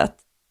paketet.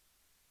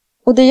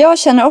 Och det jag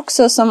känner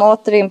också, som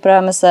återigen på det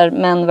här med så här,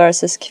 män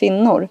versus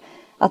kvinnor,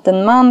 att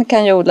en man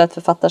kan ju odla ett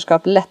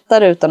författarskap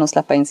lättare utan att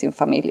släppa in sin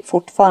familj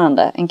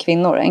fortfarande än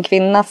kvinnor. En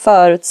kvinna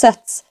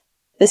förutsätts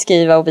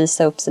beskriva och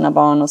visa upp sina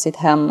barn och sitt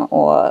hem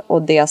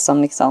och det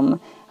som liksom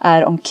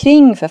är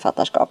omkring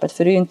författarskapet.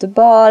 För du är ju inte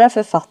bara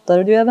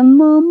författare, du är även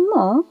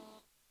mamma.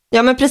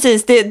 Ja, men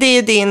precis, det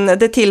är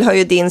det tillhör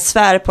ju din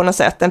sfär på något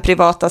sätt, den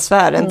privata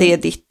sfären. Det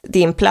är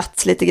din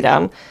plats lite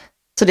grann.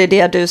 Så det är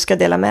det du ska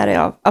dela med dig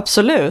av,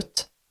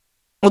 absolut.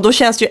 Och då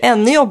känns det ju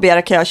ännu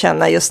jobbigare, kan jag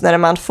känna, just när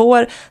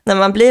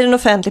man blir en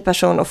offentlig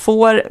person och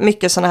får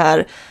mycket såna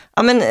här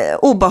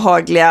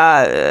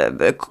obehagliga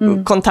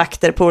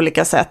kontakter på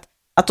olika sätt.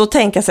 Att då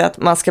tänka sig att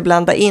man ska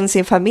blanda in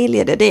sin familj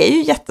i det är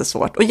ju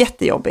jättesvårt och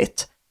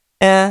jättejobbigt.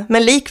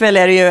 Men likväl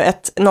är det ju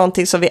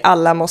någonting som vi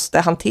alla måste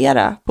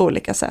hantera på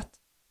olika sätt.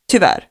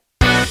 Tyvärr.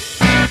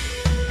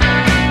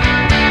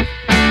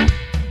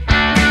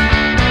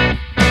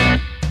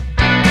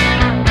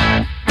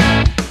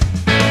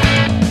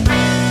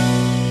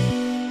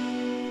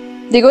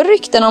 Det går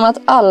rykten om att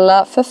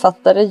alla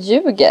författare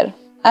ljuger.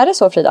 Är det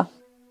så, Frida?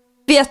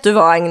 Vet du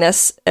vad,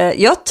 Agnes?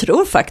 Jag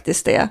tror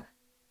faktiskt det.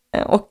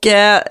 Och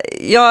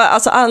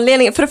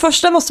anledningen, för det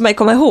första måste man ju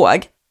komma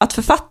ihåg att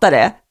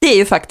författare, det är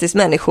ju faktiskt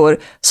människor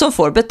som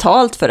får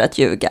betalt för att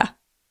ljuga.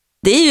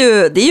 Det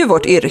är ju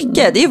vårt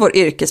yrke, det är ju vår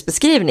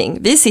yrkesbeskrivning.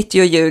 Vi sitter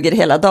ju och ljuger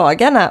hela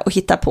dagarna och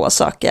hittar på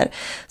saker.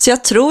 Så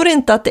jag tror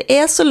inte att det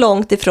är så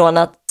långt ifrån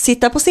att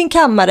sitta på sin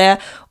kammare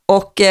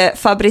och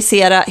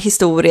fabricera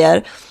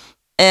historier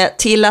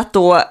till att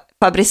då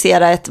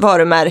fabricera ett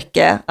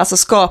varumärke, alltså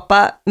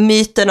skapa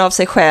myten av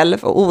sig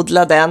själv och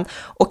odla den,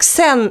 och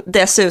sen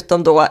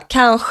dessutom då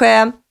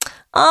kanske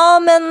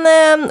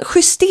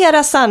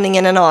justera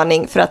sanningen en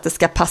aning för att det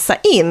ska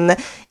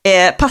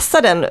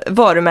passa den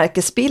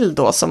varumärkesbild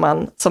då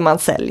som man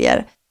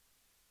säljer.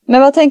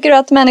 Men vad tänker du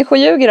att människor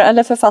ljuger om,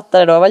 eller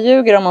författare då? Vad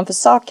ljuger de om för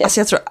saker? Alltså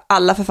jag tror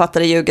alla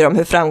författare ljuger om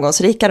hur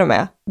framgångsrika de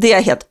är. Det är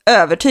jag helt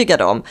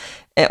övertygad om.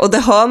 Och det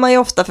hör man ju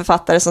ofta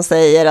författare som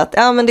säger att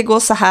ja, men det går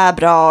så här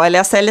bra eller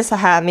jag säljer så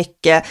här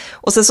mycket.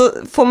 Och sen så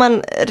får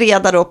man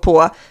reda då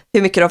på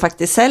hur mycket de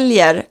faktiskt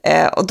säljer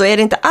och då är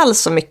det inte alls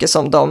så mycket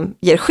som de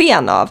ger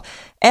sken av.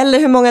 Eller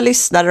hur många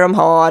lyssnare de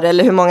har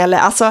eller hur många...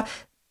 Alltså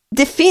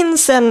det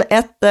finns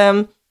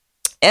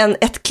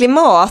ett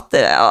klimat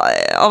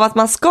av att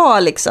man ska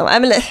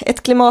liksom...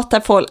 Ett klimat där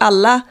folk,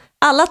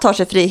 alla tar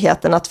sig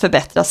friheten att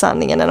förbättra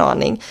sanningen en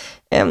aning.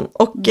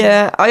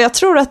 Jag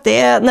tror att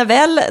det är, när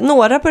väl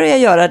några börjar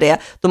göra det,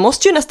 då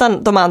måste ju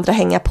nästan de andra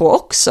hänga på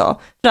också.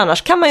 För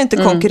annars kan man ju inte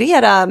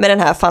konkurrera med den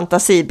här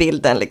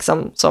fantasibilden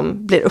liksom,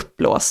 som blir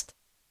uppblåst.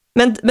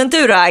 Men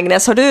du då,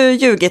 Agnes, har du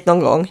ljugit någon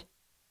gång?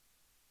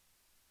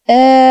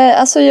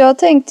 Alltså jag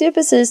tänkte ju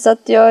precis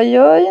att jag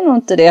gör ju nog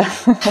inte det.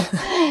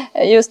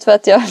 Just för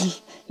att jag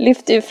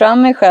lyfter ju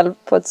fram mig själv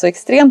på ett så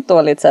extremt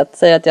dåligt sätt.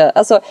 Säger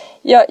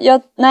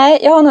att nej,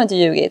 jag har nog inte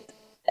ljugit.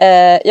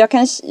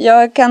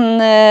 Jag kan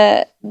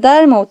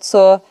däremot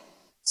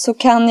så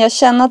kan jag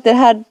känna att det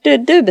här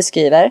du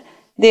beskriver,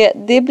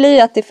 det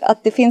blir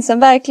att det finns en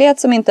verklighet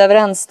som inte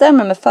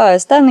överensstämmer med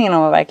föreställningen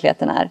om vad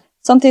verkligheten är.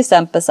 Som till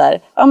exempel så här,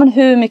 ja men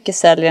hur mycket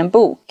säljer en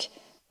bok?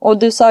 Och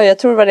du sa ju, jag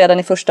tror det var redan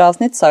i första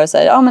avsnitt sa du så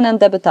här, ja men en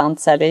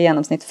debutant säljer i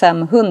genomsnitt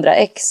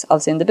 500x av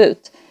sin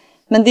debut.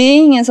 Men det är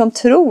ingen som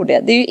tror det.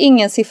 Det är ju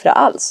ingen siffra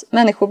alls.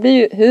 Människor blir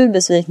ju hur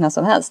besvikna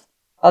som helst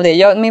av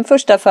det. Min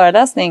första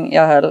föreläsning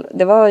jag höll,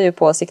 det var ju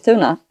på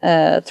Sigtuna,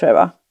 tror jag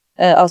var.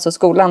 Alltså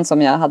skolan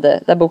som jag hade,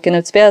 där boken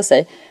utspelade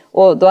sig.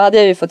 Och då hade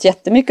jag ju fått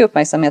jättemycket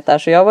uppmärksamhet där,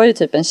 så jag var ju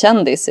typ en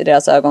kändis i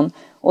deras ögon.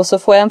 Och så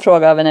får jag en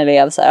fråga av en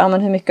elev så här, ja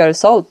men hur mycket har du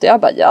sålt? Och jag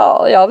bara,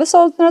 ja, jag har väl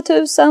sålt några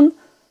tusen.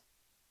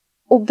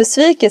 Och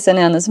besvikelsen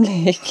i hennes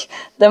blick,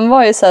 den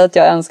var ju så att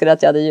jag önskade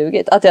att jag hade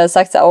ljugit. Att jag hade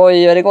sagt så här,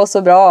 oj, det går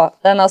så bra,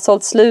 den har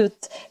sålt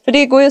slut. För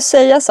det går ju att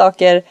säga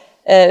saker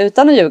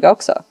utan att ljuga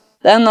också.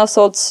 Den har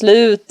sålt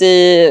slut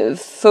i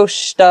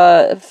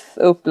första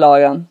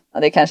upplagan. Ja,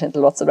 det kanske inte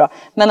låter så bra.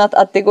 Men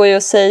att det går ju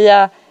att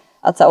säga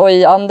att så,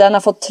 oj, om den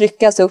har fått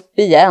tryckas upp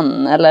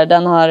igen.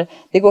 Eller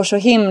det går så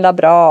himla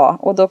bra.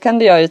 Och då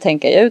kan jag ju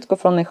tänka, jag utgår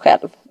från mig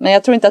själv. Men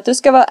jag tror inte att du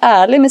ska vara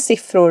ärlig med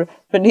siffror.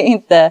 För det är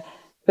inte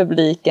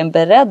publiken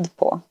beredd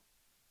på.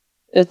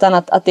 Utan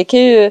att det kan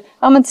ju,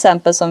 ja men till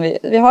exempel som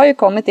vi har ju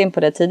kommit in på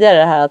det tidigare,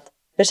 det här att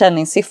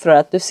försäljningssiffror,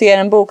 att du ser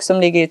en bok som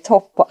ligger i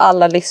topp på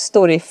alla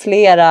listor i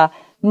flera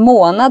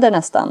månader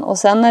nästan. Och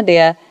sen när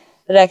det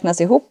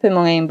räknas ihop hur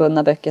många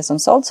inbundna böcker som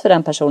sålts för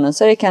den personen,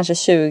 så är det kanske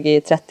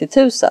 20-30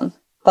 tusen.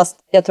 Fast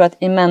jag tror att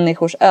i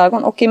människors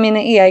ögon och i min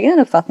egen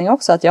uppfattning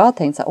också, att jag har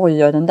tänkt så här, oj,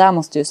 den där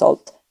måste ju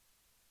sålt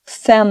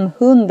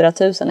 500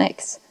 000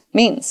 ex,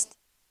 minst.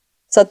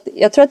 Så att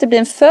jag tror att det blir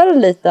en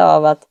följd lite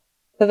av att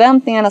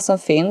förväntningarna som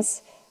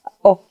finns,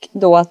 och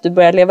då att du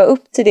börjar leva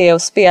upp till det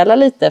och spela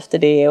lite efter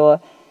det,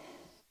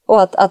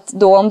 och att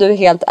då om du är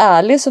helt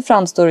ärlig så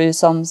framstår du ju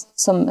som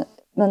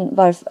men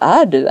varför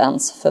är du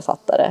ens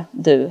författare?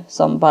 Du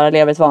som bara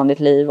lever ett vanligt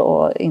liv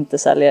och inte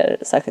säljer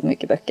särskilt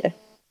mycket böcker.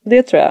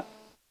 Det tror jag.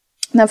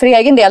 Men för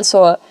egen del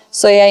så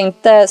är jag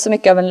inte så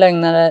mycket av en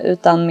lögnare,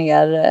 utan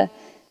mer,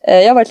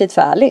 jag har varit lite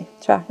för ärlig,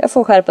 tror jag. Jag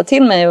får skärpa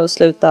till mig och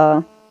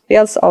sluta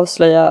dels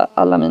avslöja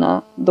alla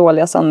mina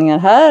dåliga sanningar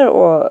här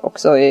och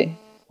också i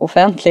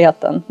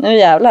offentligheten. Nu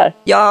jävlar.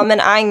 Ja, men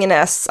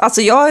Agnes,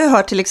 alltså jag har ju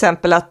hört till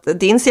exempel att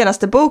din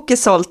senaste bok är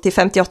såld till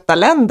 58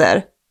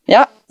 länder.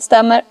 Ja,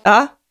 stämmer.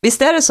 Ja,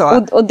 visst är det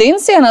så? Och din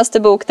senaste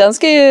bok,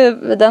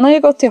 den har ju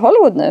gått till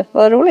Hollywood nu.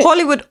 Vad roligt.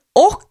 Hollywood,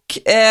 och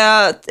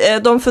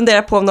de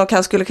funderar på om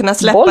de skulle kunna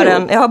släppa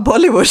Bollywood. den. Ja,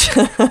 Bollywood.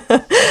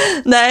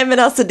 Nej, men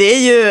alltså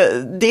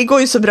det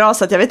går ju så bra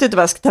så att jag vet inte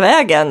vad jag ska ta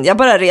vägen. Jag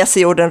bara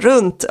reser jorden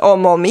runt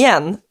om och om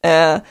igen.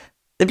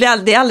 Det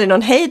är aldrig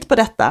någon hejd på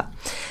detta.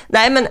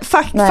 Nej, men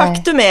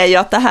faktum är ju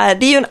att det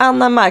är ju en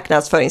annan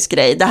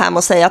marknadsföringsgrej. Det här med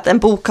att säga att en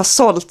bok har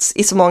sålts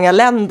i så många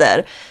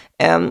länder.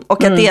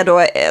 Och att det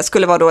då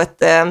skulle vara då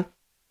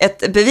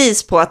ett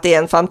bevis på att det är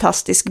en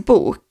fantastisk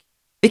bok.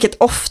 Vilket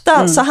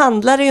ofta så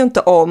handlar det ju inte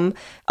om,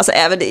 alltså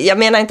jag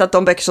menar inte att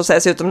de böcker som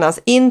säljs utomlands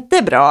inte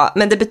är bra,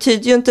 men det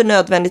betyder ju inte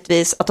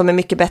nödvändigtvis att de är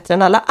mycket bättre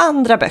än alla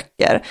andra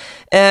böcker.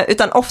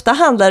 Utan ofta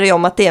handlar det ju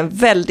om att det är en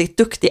väldigt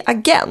duktig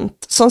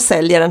agent som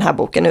säljer den här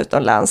boken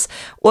utomlands.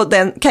 Och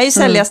den kan ju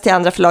säljas till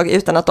andra förlag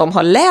utan att de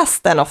har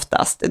läst den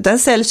oftast. Den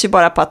säljs ju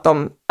bara på att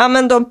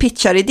de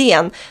pitchar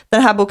idén.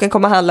 Den här boken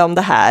kommer handla om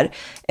det här.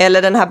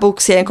 Eller den här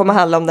bokserien kommer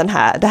handla om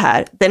det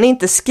här. Den är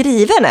inte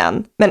skriven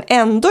än, men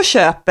ändå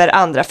köper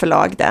andra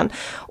förlag den.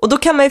 Och då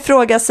kan man ju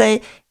fråga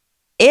sig,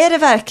 är det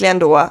verkligen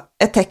då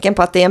ett tecken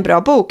på att det är en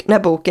bra bok när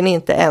boken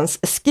inte ens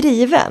är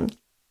skriven?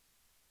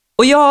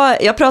 Och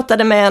jag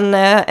pratade med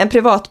en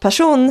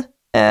privatperson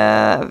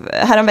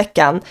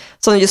häromveckan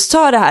som just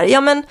sa det här.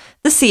 Ja, men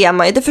det ser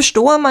man ju, det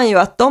förstår man ju,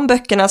 att de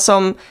böckerna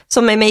som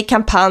är med i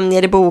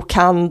kampanjer i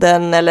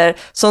bokhandeln eller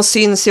som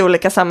syns i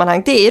olika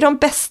sammanhang, det är de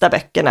bästa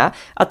böckerna.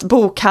 Att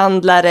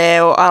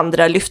bokhandlare och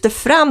andra lyfter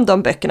fram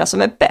de böckerna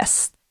som är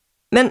bäst.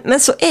 Men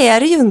så är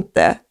det ju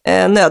inte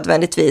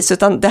nödvändigtvis,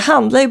 utan det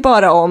handlar ju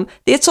bara om,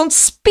 det är ett sånt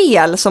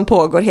spel som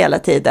pågår hela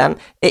tiden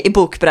i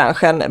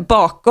bokbranschen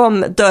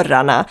bakom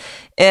dörrarna.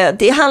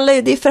 Det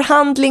är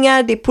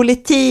förhandlingar, det är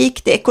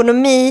politik, det är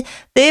ekonomi,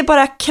 det är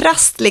bara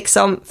krasst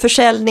liksom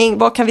försäljning,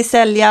 vad kan vi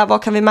sälja,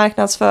 vad kan vi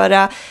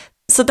marknadsföra.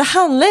 Så det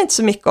handlar inte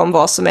så mycket om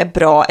vad som är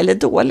bra eller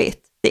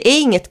dåligt. Det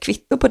är inget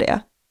kvitto på det.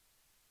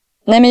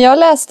 Nej, men jag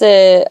läste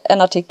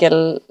en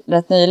artikel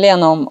rätt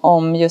nyligen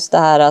om just det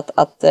här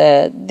att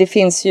det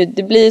finns ju,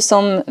 det blir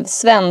som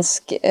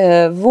svensk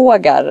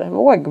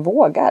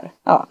vågar.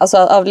 Ja, alltså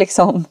av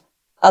liksom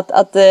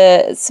att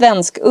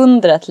svensk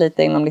undret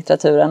lite inom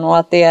litteraturen, och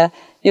att det är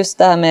just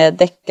det här med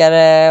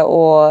deckare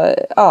och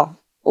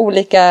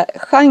olika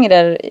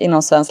genrer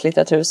inom svensk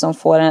litteratur som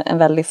får en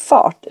väldig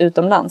fart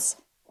utomlands.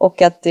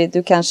 Och att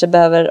du kanske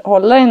behöver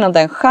hålla inom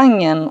den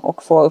genren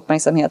och få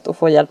uppmärksamhet och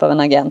få hjälp av en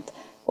agent.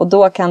 Och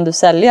då kan du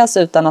säljas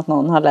utan att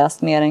någon har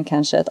läst mer än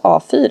kanske ett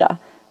A4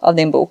 av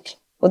din bok.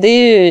 Och det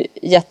är ju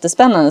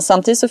jättespännande.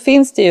 Samtidigt så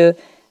finns det ju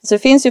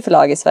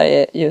förlag i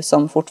Sverige ju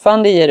som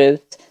fortfarande ger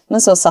ut,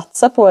 men som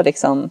satsar på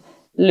liksom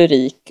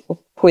lyrik och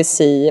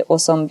poesi,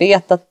 och som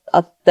vet att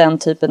den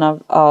typen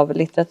av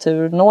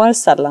litteratur når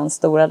sällan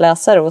stora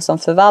läsare, och som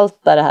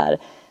förvaltar det här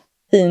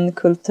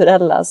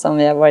finkulturella som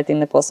vi har varit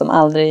inne på, som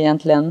aldrig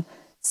egentligen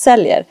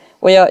säljer.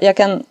 Och jag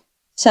kan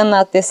känna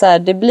att det är så här,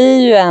 det blir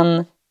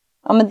ju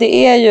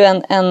det är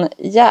ju en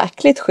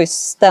jäkligt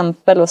schysst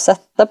stämpel att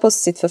sätta på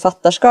sitt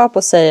författarskap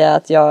och säga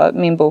att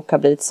min bok har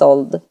blivit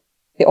såld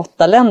i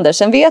 8 länder.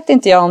 Sen vet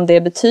inte jag om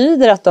det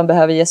betyder att de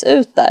behöver ges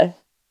ut där.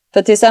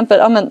 För till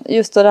exempel,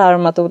 just det här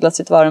om att odla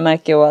sitt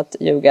varumärke och att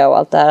ljuga och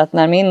allt det här, att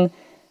när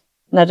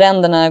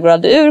Ränderna går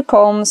aldrig ur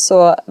kom,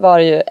 så var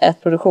det ju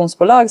ett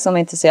produktionsbolag som var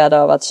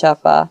intresserade av att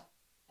köpa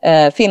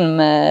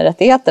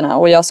filmrättigheterna.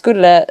 Och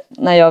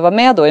när jag var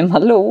med då i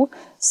Malou,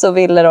 så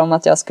ville de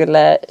att jag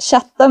skulle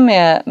chatta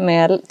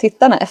med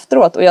tittarna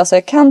efteråt. Och jag sa,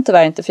 jag kan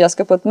tyvärr inte, för jag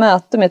ska på ett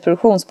möte med ett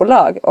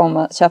produktionsbolag om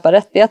att köpa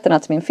rättigheterna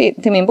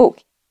till min bok.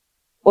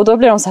 Och då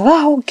blir de så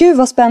här, wow, gud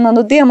vad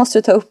spännande, och det måste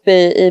du ta upp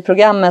i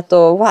programmet,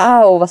 och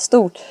wow, vad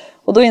stort.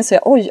 Och då inser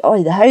jag,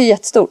 oj, det här är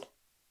jättestort.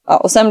 Ja,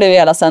 och sen blev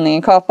hela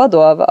sändningen kapad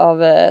då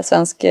av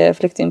svensk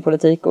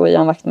flyktingpolitik och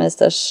Ian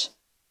Wachtmeisters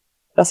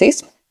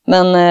rasism.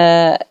 Men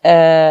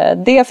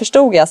det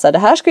förstod jag, så här, det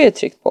här ska jag ju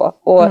tryckt på.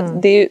 Och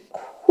det är ju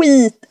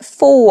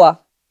skitfå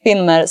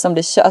filmer som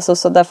blir, alltså,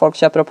 så där folk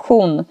köper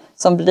option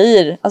som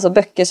blir, alltså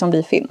böcker som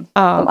blir film.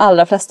 De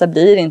allra flesta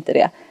blir inte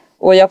det.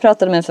 Och jag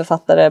pratade med en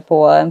författare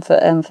på en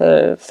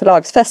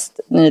förlagsfest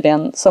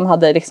nyligen, som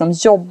hade liksom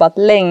jobbat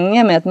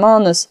länge med ett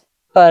manus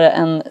för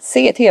en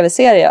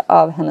tv-serie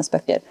av hennes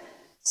böcker,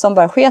 som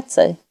bara sket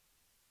sig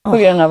på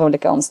grund av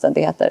olika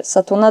omständigheter. Så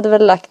att hon hade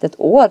väl lagt ett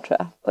år, tror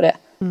jag, på det.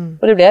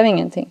 Och det blev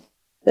ingenting.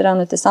 Det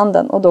rann ut i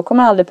sanden. Och då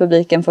kommer aldrig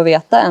publiken få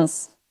veta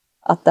ens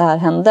att det här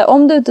hände.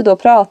 Om du inte då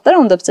pratar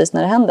om det precis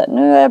när det händer.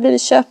 Nu har jag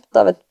blivit köpt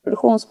av ett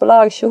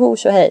produktionsbolag, tjoho,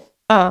 tjohej.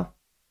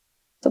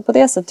 Så på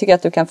det sättet tycker jag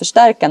att du kan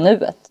förstärka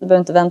nuet. Du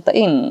behöver inte vänta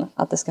in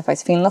att det ska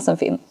faktiskt finnas en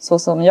film, så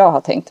som jag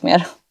har tänkt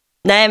mer.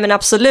 Nej, men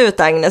absolut,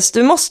 Agnes.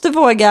 Du måste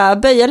våga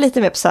böja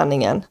lite mer på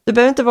sanningen. Du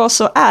behöver inte vara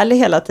så ärlig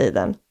hela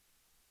tiden.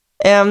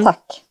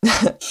 Tack.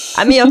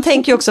 Men jag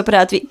tänker ju också på det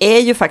här att vi är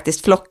ju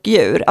faktiskt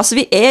flockdjur. Alltså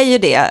vi är ju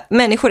det.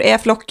 Människor är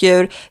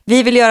flockdjur.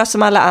 Vi vill göra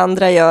som alla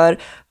andra gör.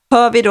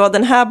 Hör vi då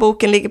den här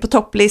boken ligger på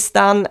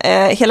topplistan,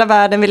 hela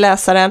världen vill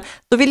läsa den,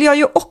 då vill jag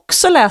ju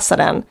också läsa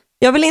den.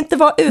 Jag vill inte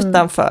vara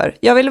utanför.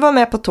 Jag vill vara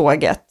med på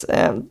tåget.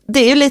 Det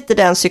är ju lite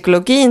den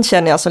psykologin,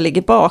 känner jag, som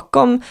ligger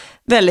bakom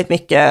väldigt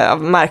mycket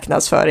av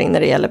marknadsföring när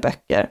det gäller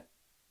böcker.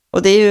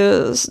 Och det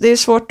är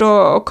svårt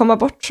att komma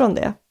bort från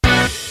det.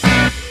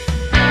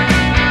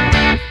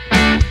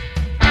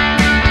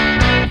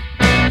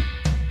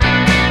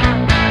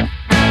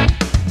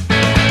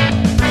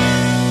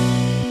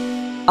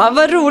 Ja,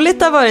 vad roligt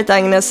det har varit,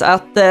 Agnes,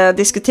 att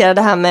diskutera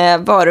det här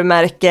med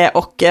varumärke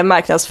och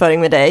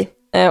marknadsföring med dig.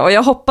 Och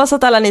jag hoppas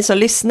att alla ni som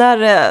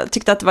lyssnar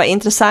tyckte att det var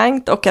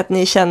intressant, och att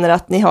ni känner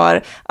att ni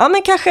har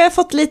kanske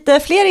fått lite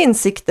fler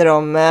insikter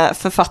om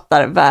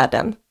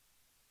författarvärlden.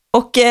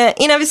 Och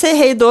innan vi säger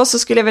hej då, så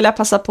skulle jag vilja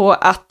passa på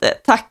att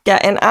tacka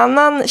en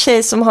annan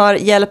tjej som har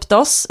hjälpt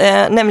oss,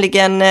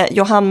 nämligen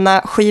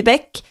Johanna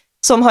Skybeck,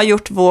 som har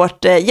gjort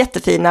vårt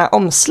jättefina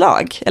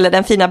omslag, eller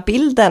den fina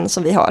bilden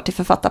som vi har till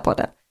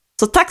Författarpodden.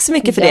 Så tack så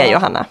mycket för det,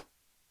 Johanna.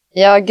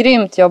 Ja,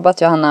 grymt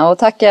jobbat, Johanna. Och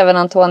tack även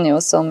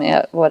Antonio, som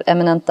är vår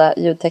eminenta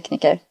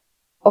ljudtekniker.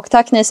 Och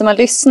tack ni som har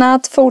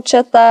lyssnat.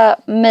 Fortsätt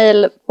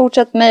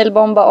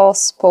mailbomba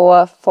oss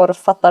på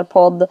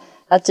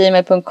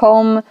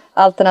forfattarpodd@gmail.com,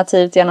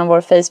 alternativt genom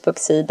vår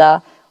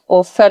Facebook-sida.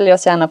 Och följ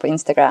oss gärna på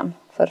Instagram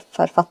för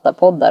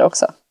Författarpoddar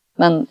också.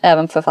 Men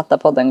även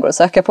Författarpodden går att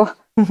söka på.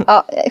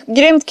 Ja,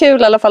 grymt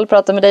kul i alla fall att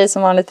prata med dig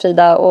som vanligt,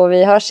 Frida. Och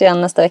vi hörs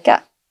igen nästa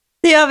vecka.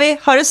 Det gör vi.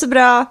 Ha det så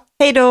bra.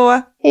 Hej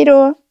då. Hej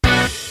då.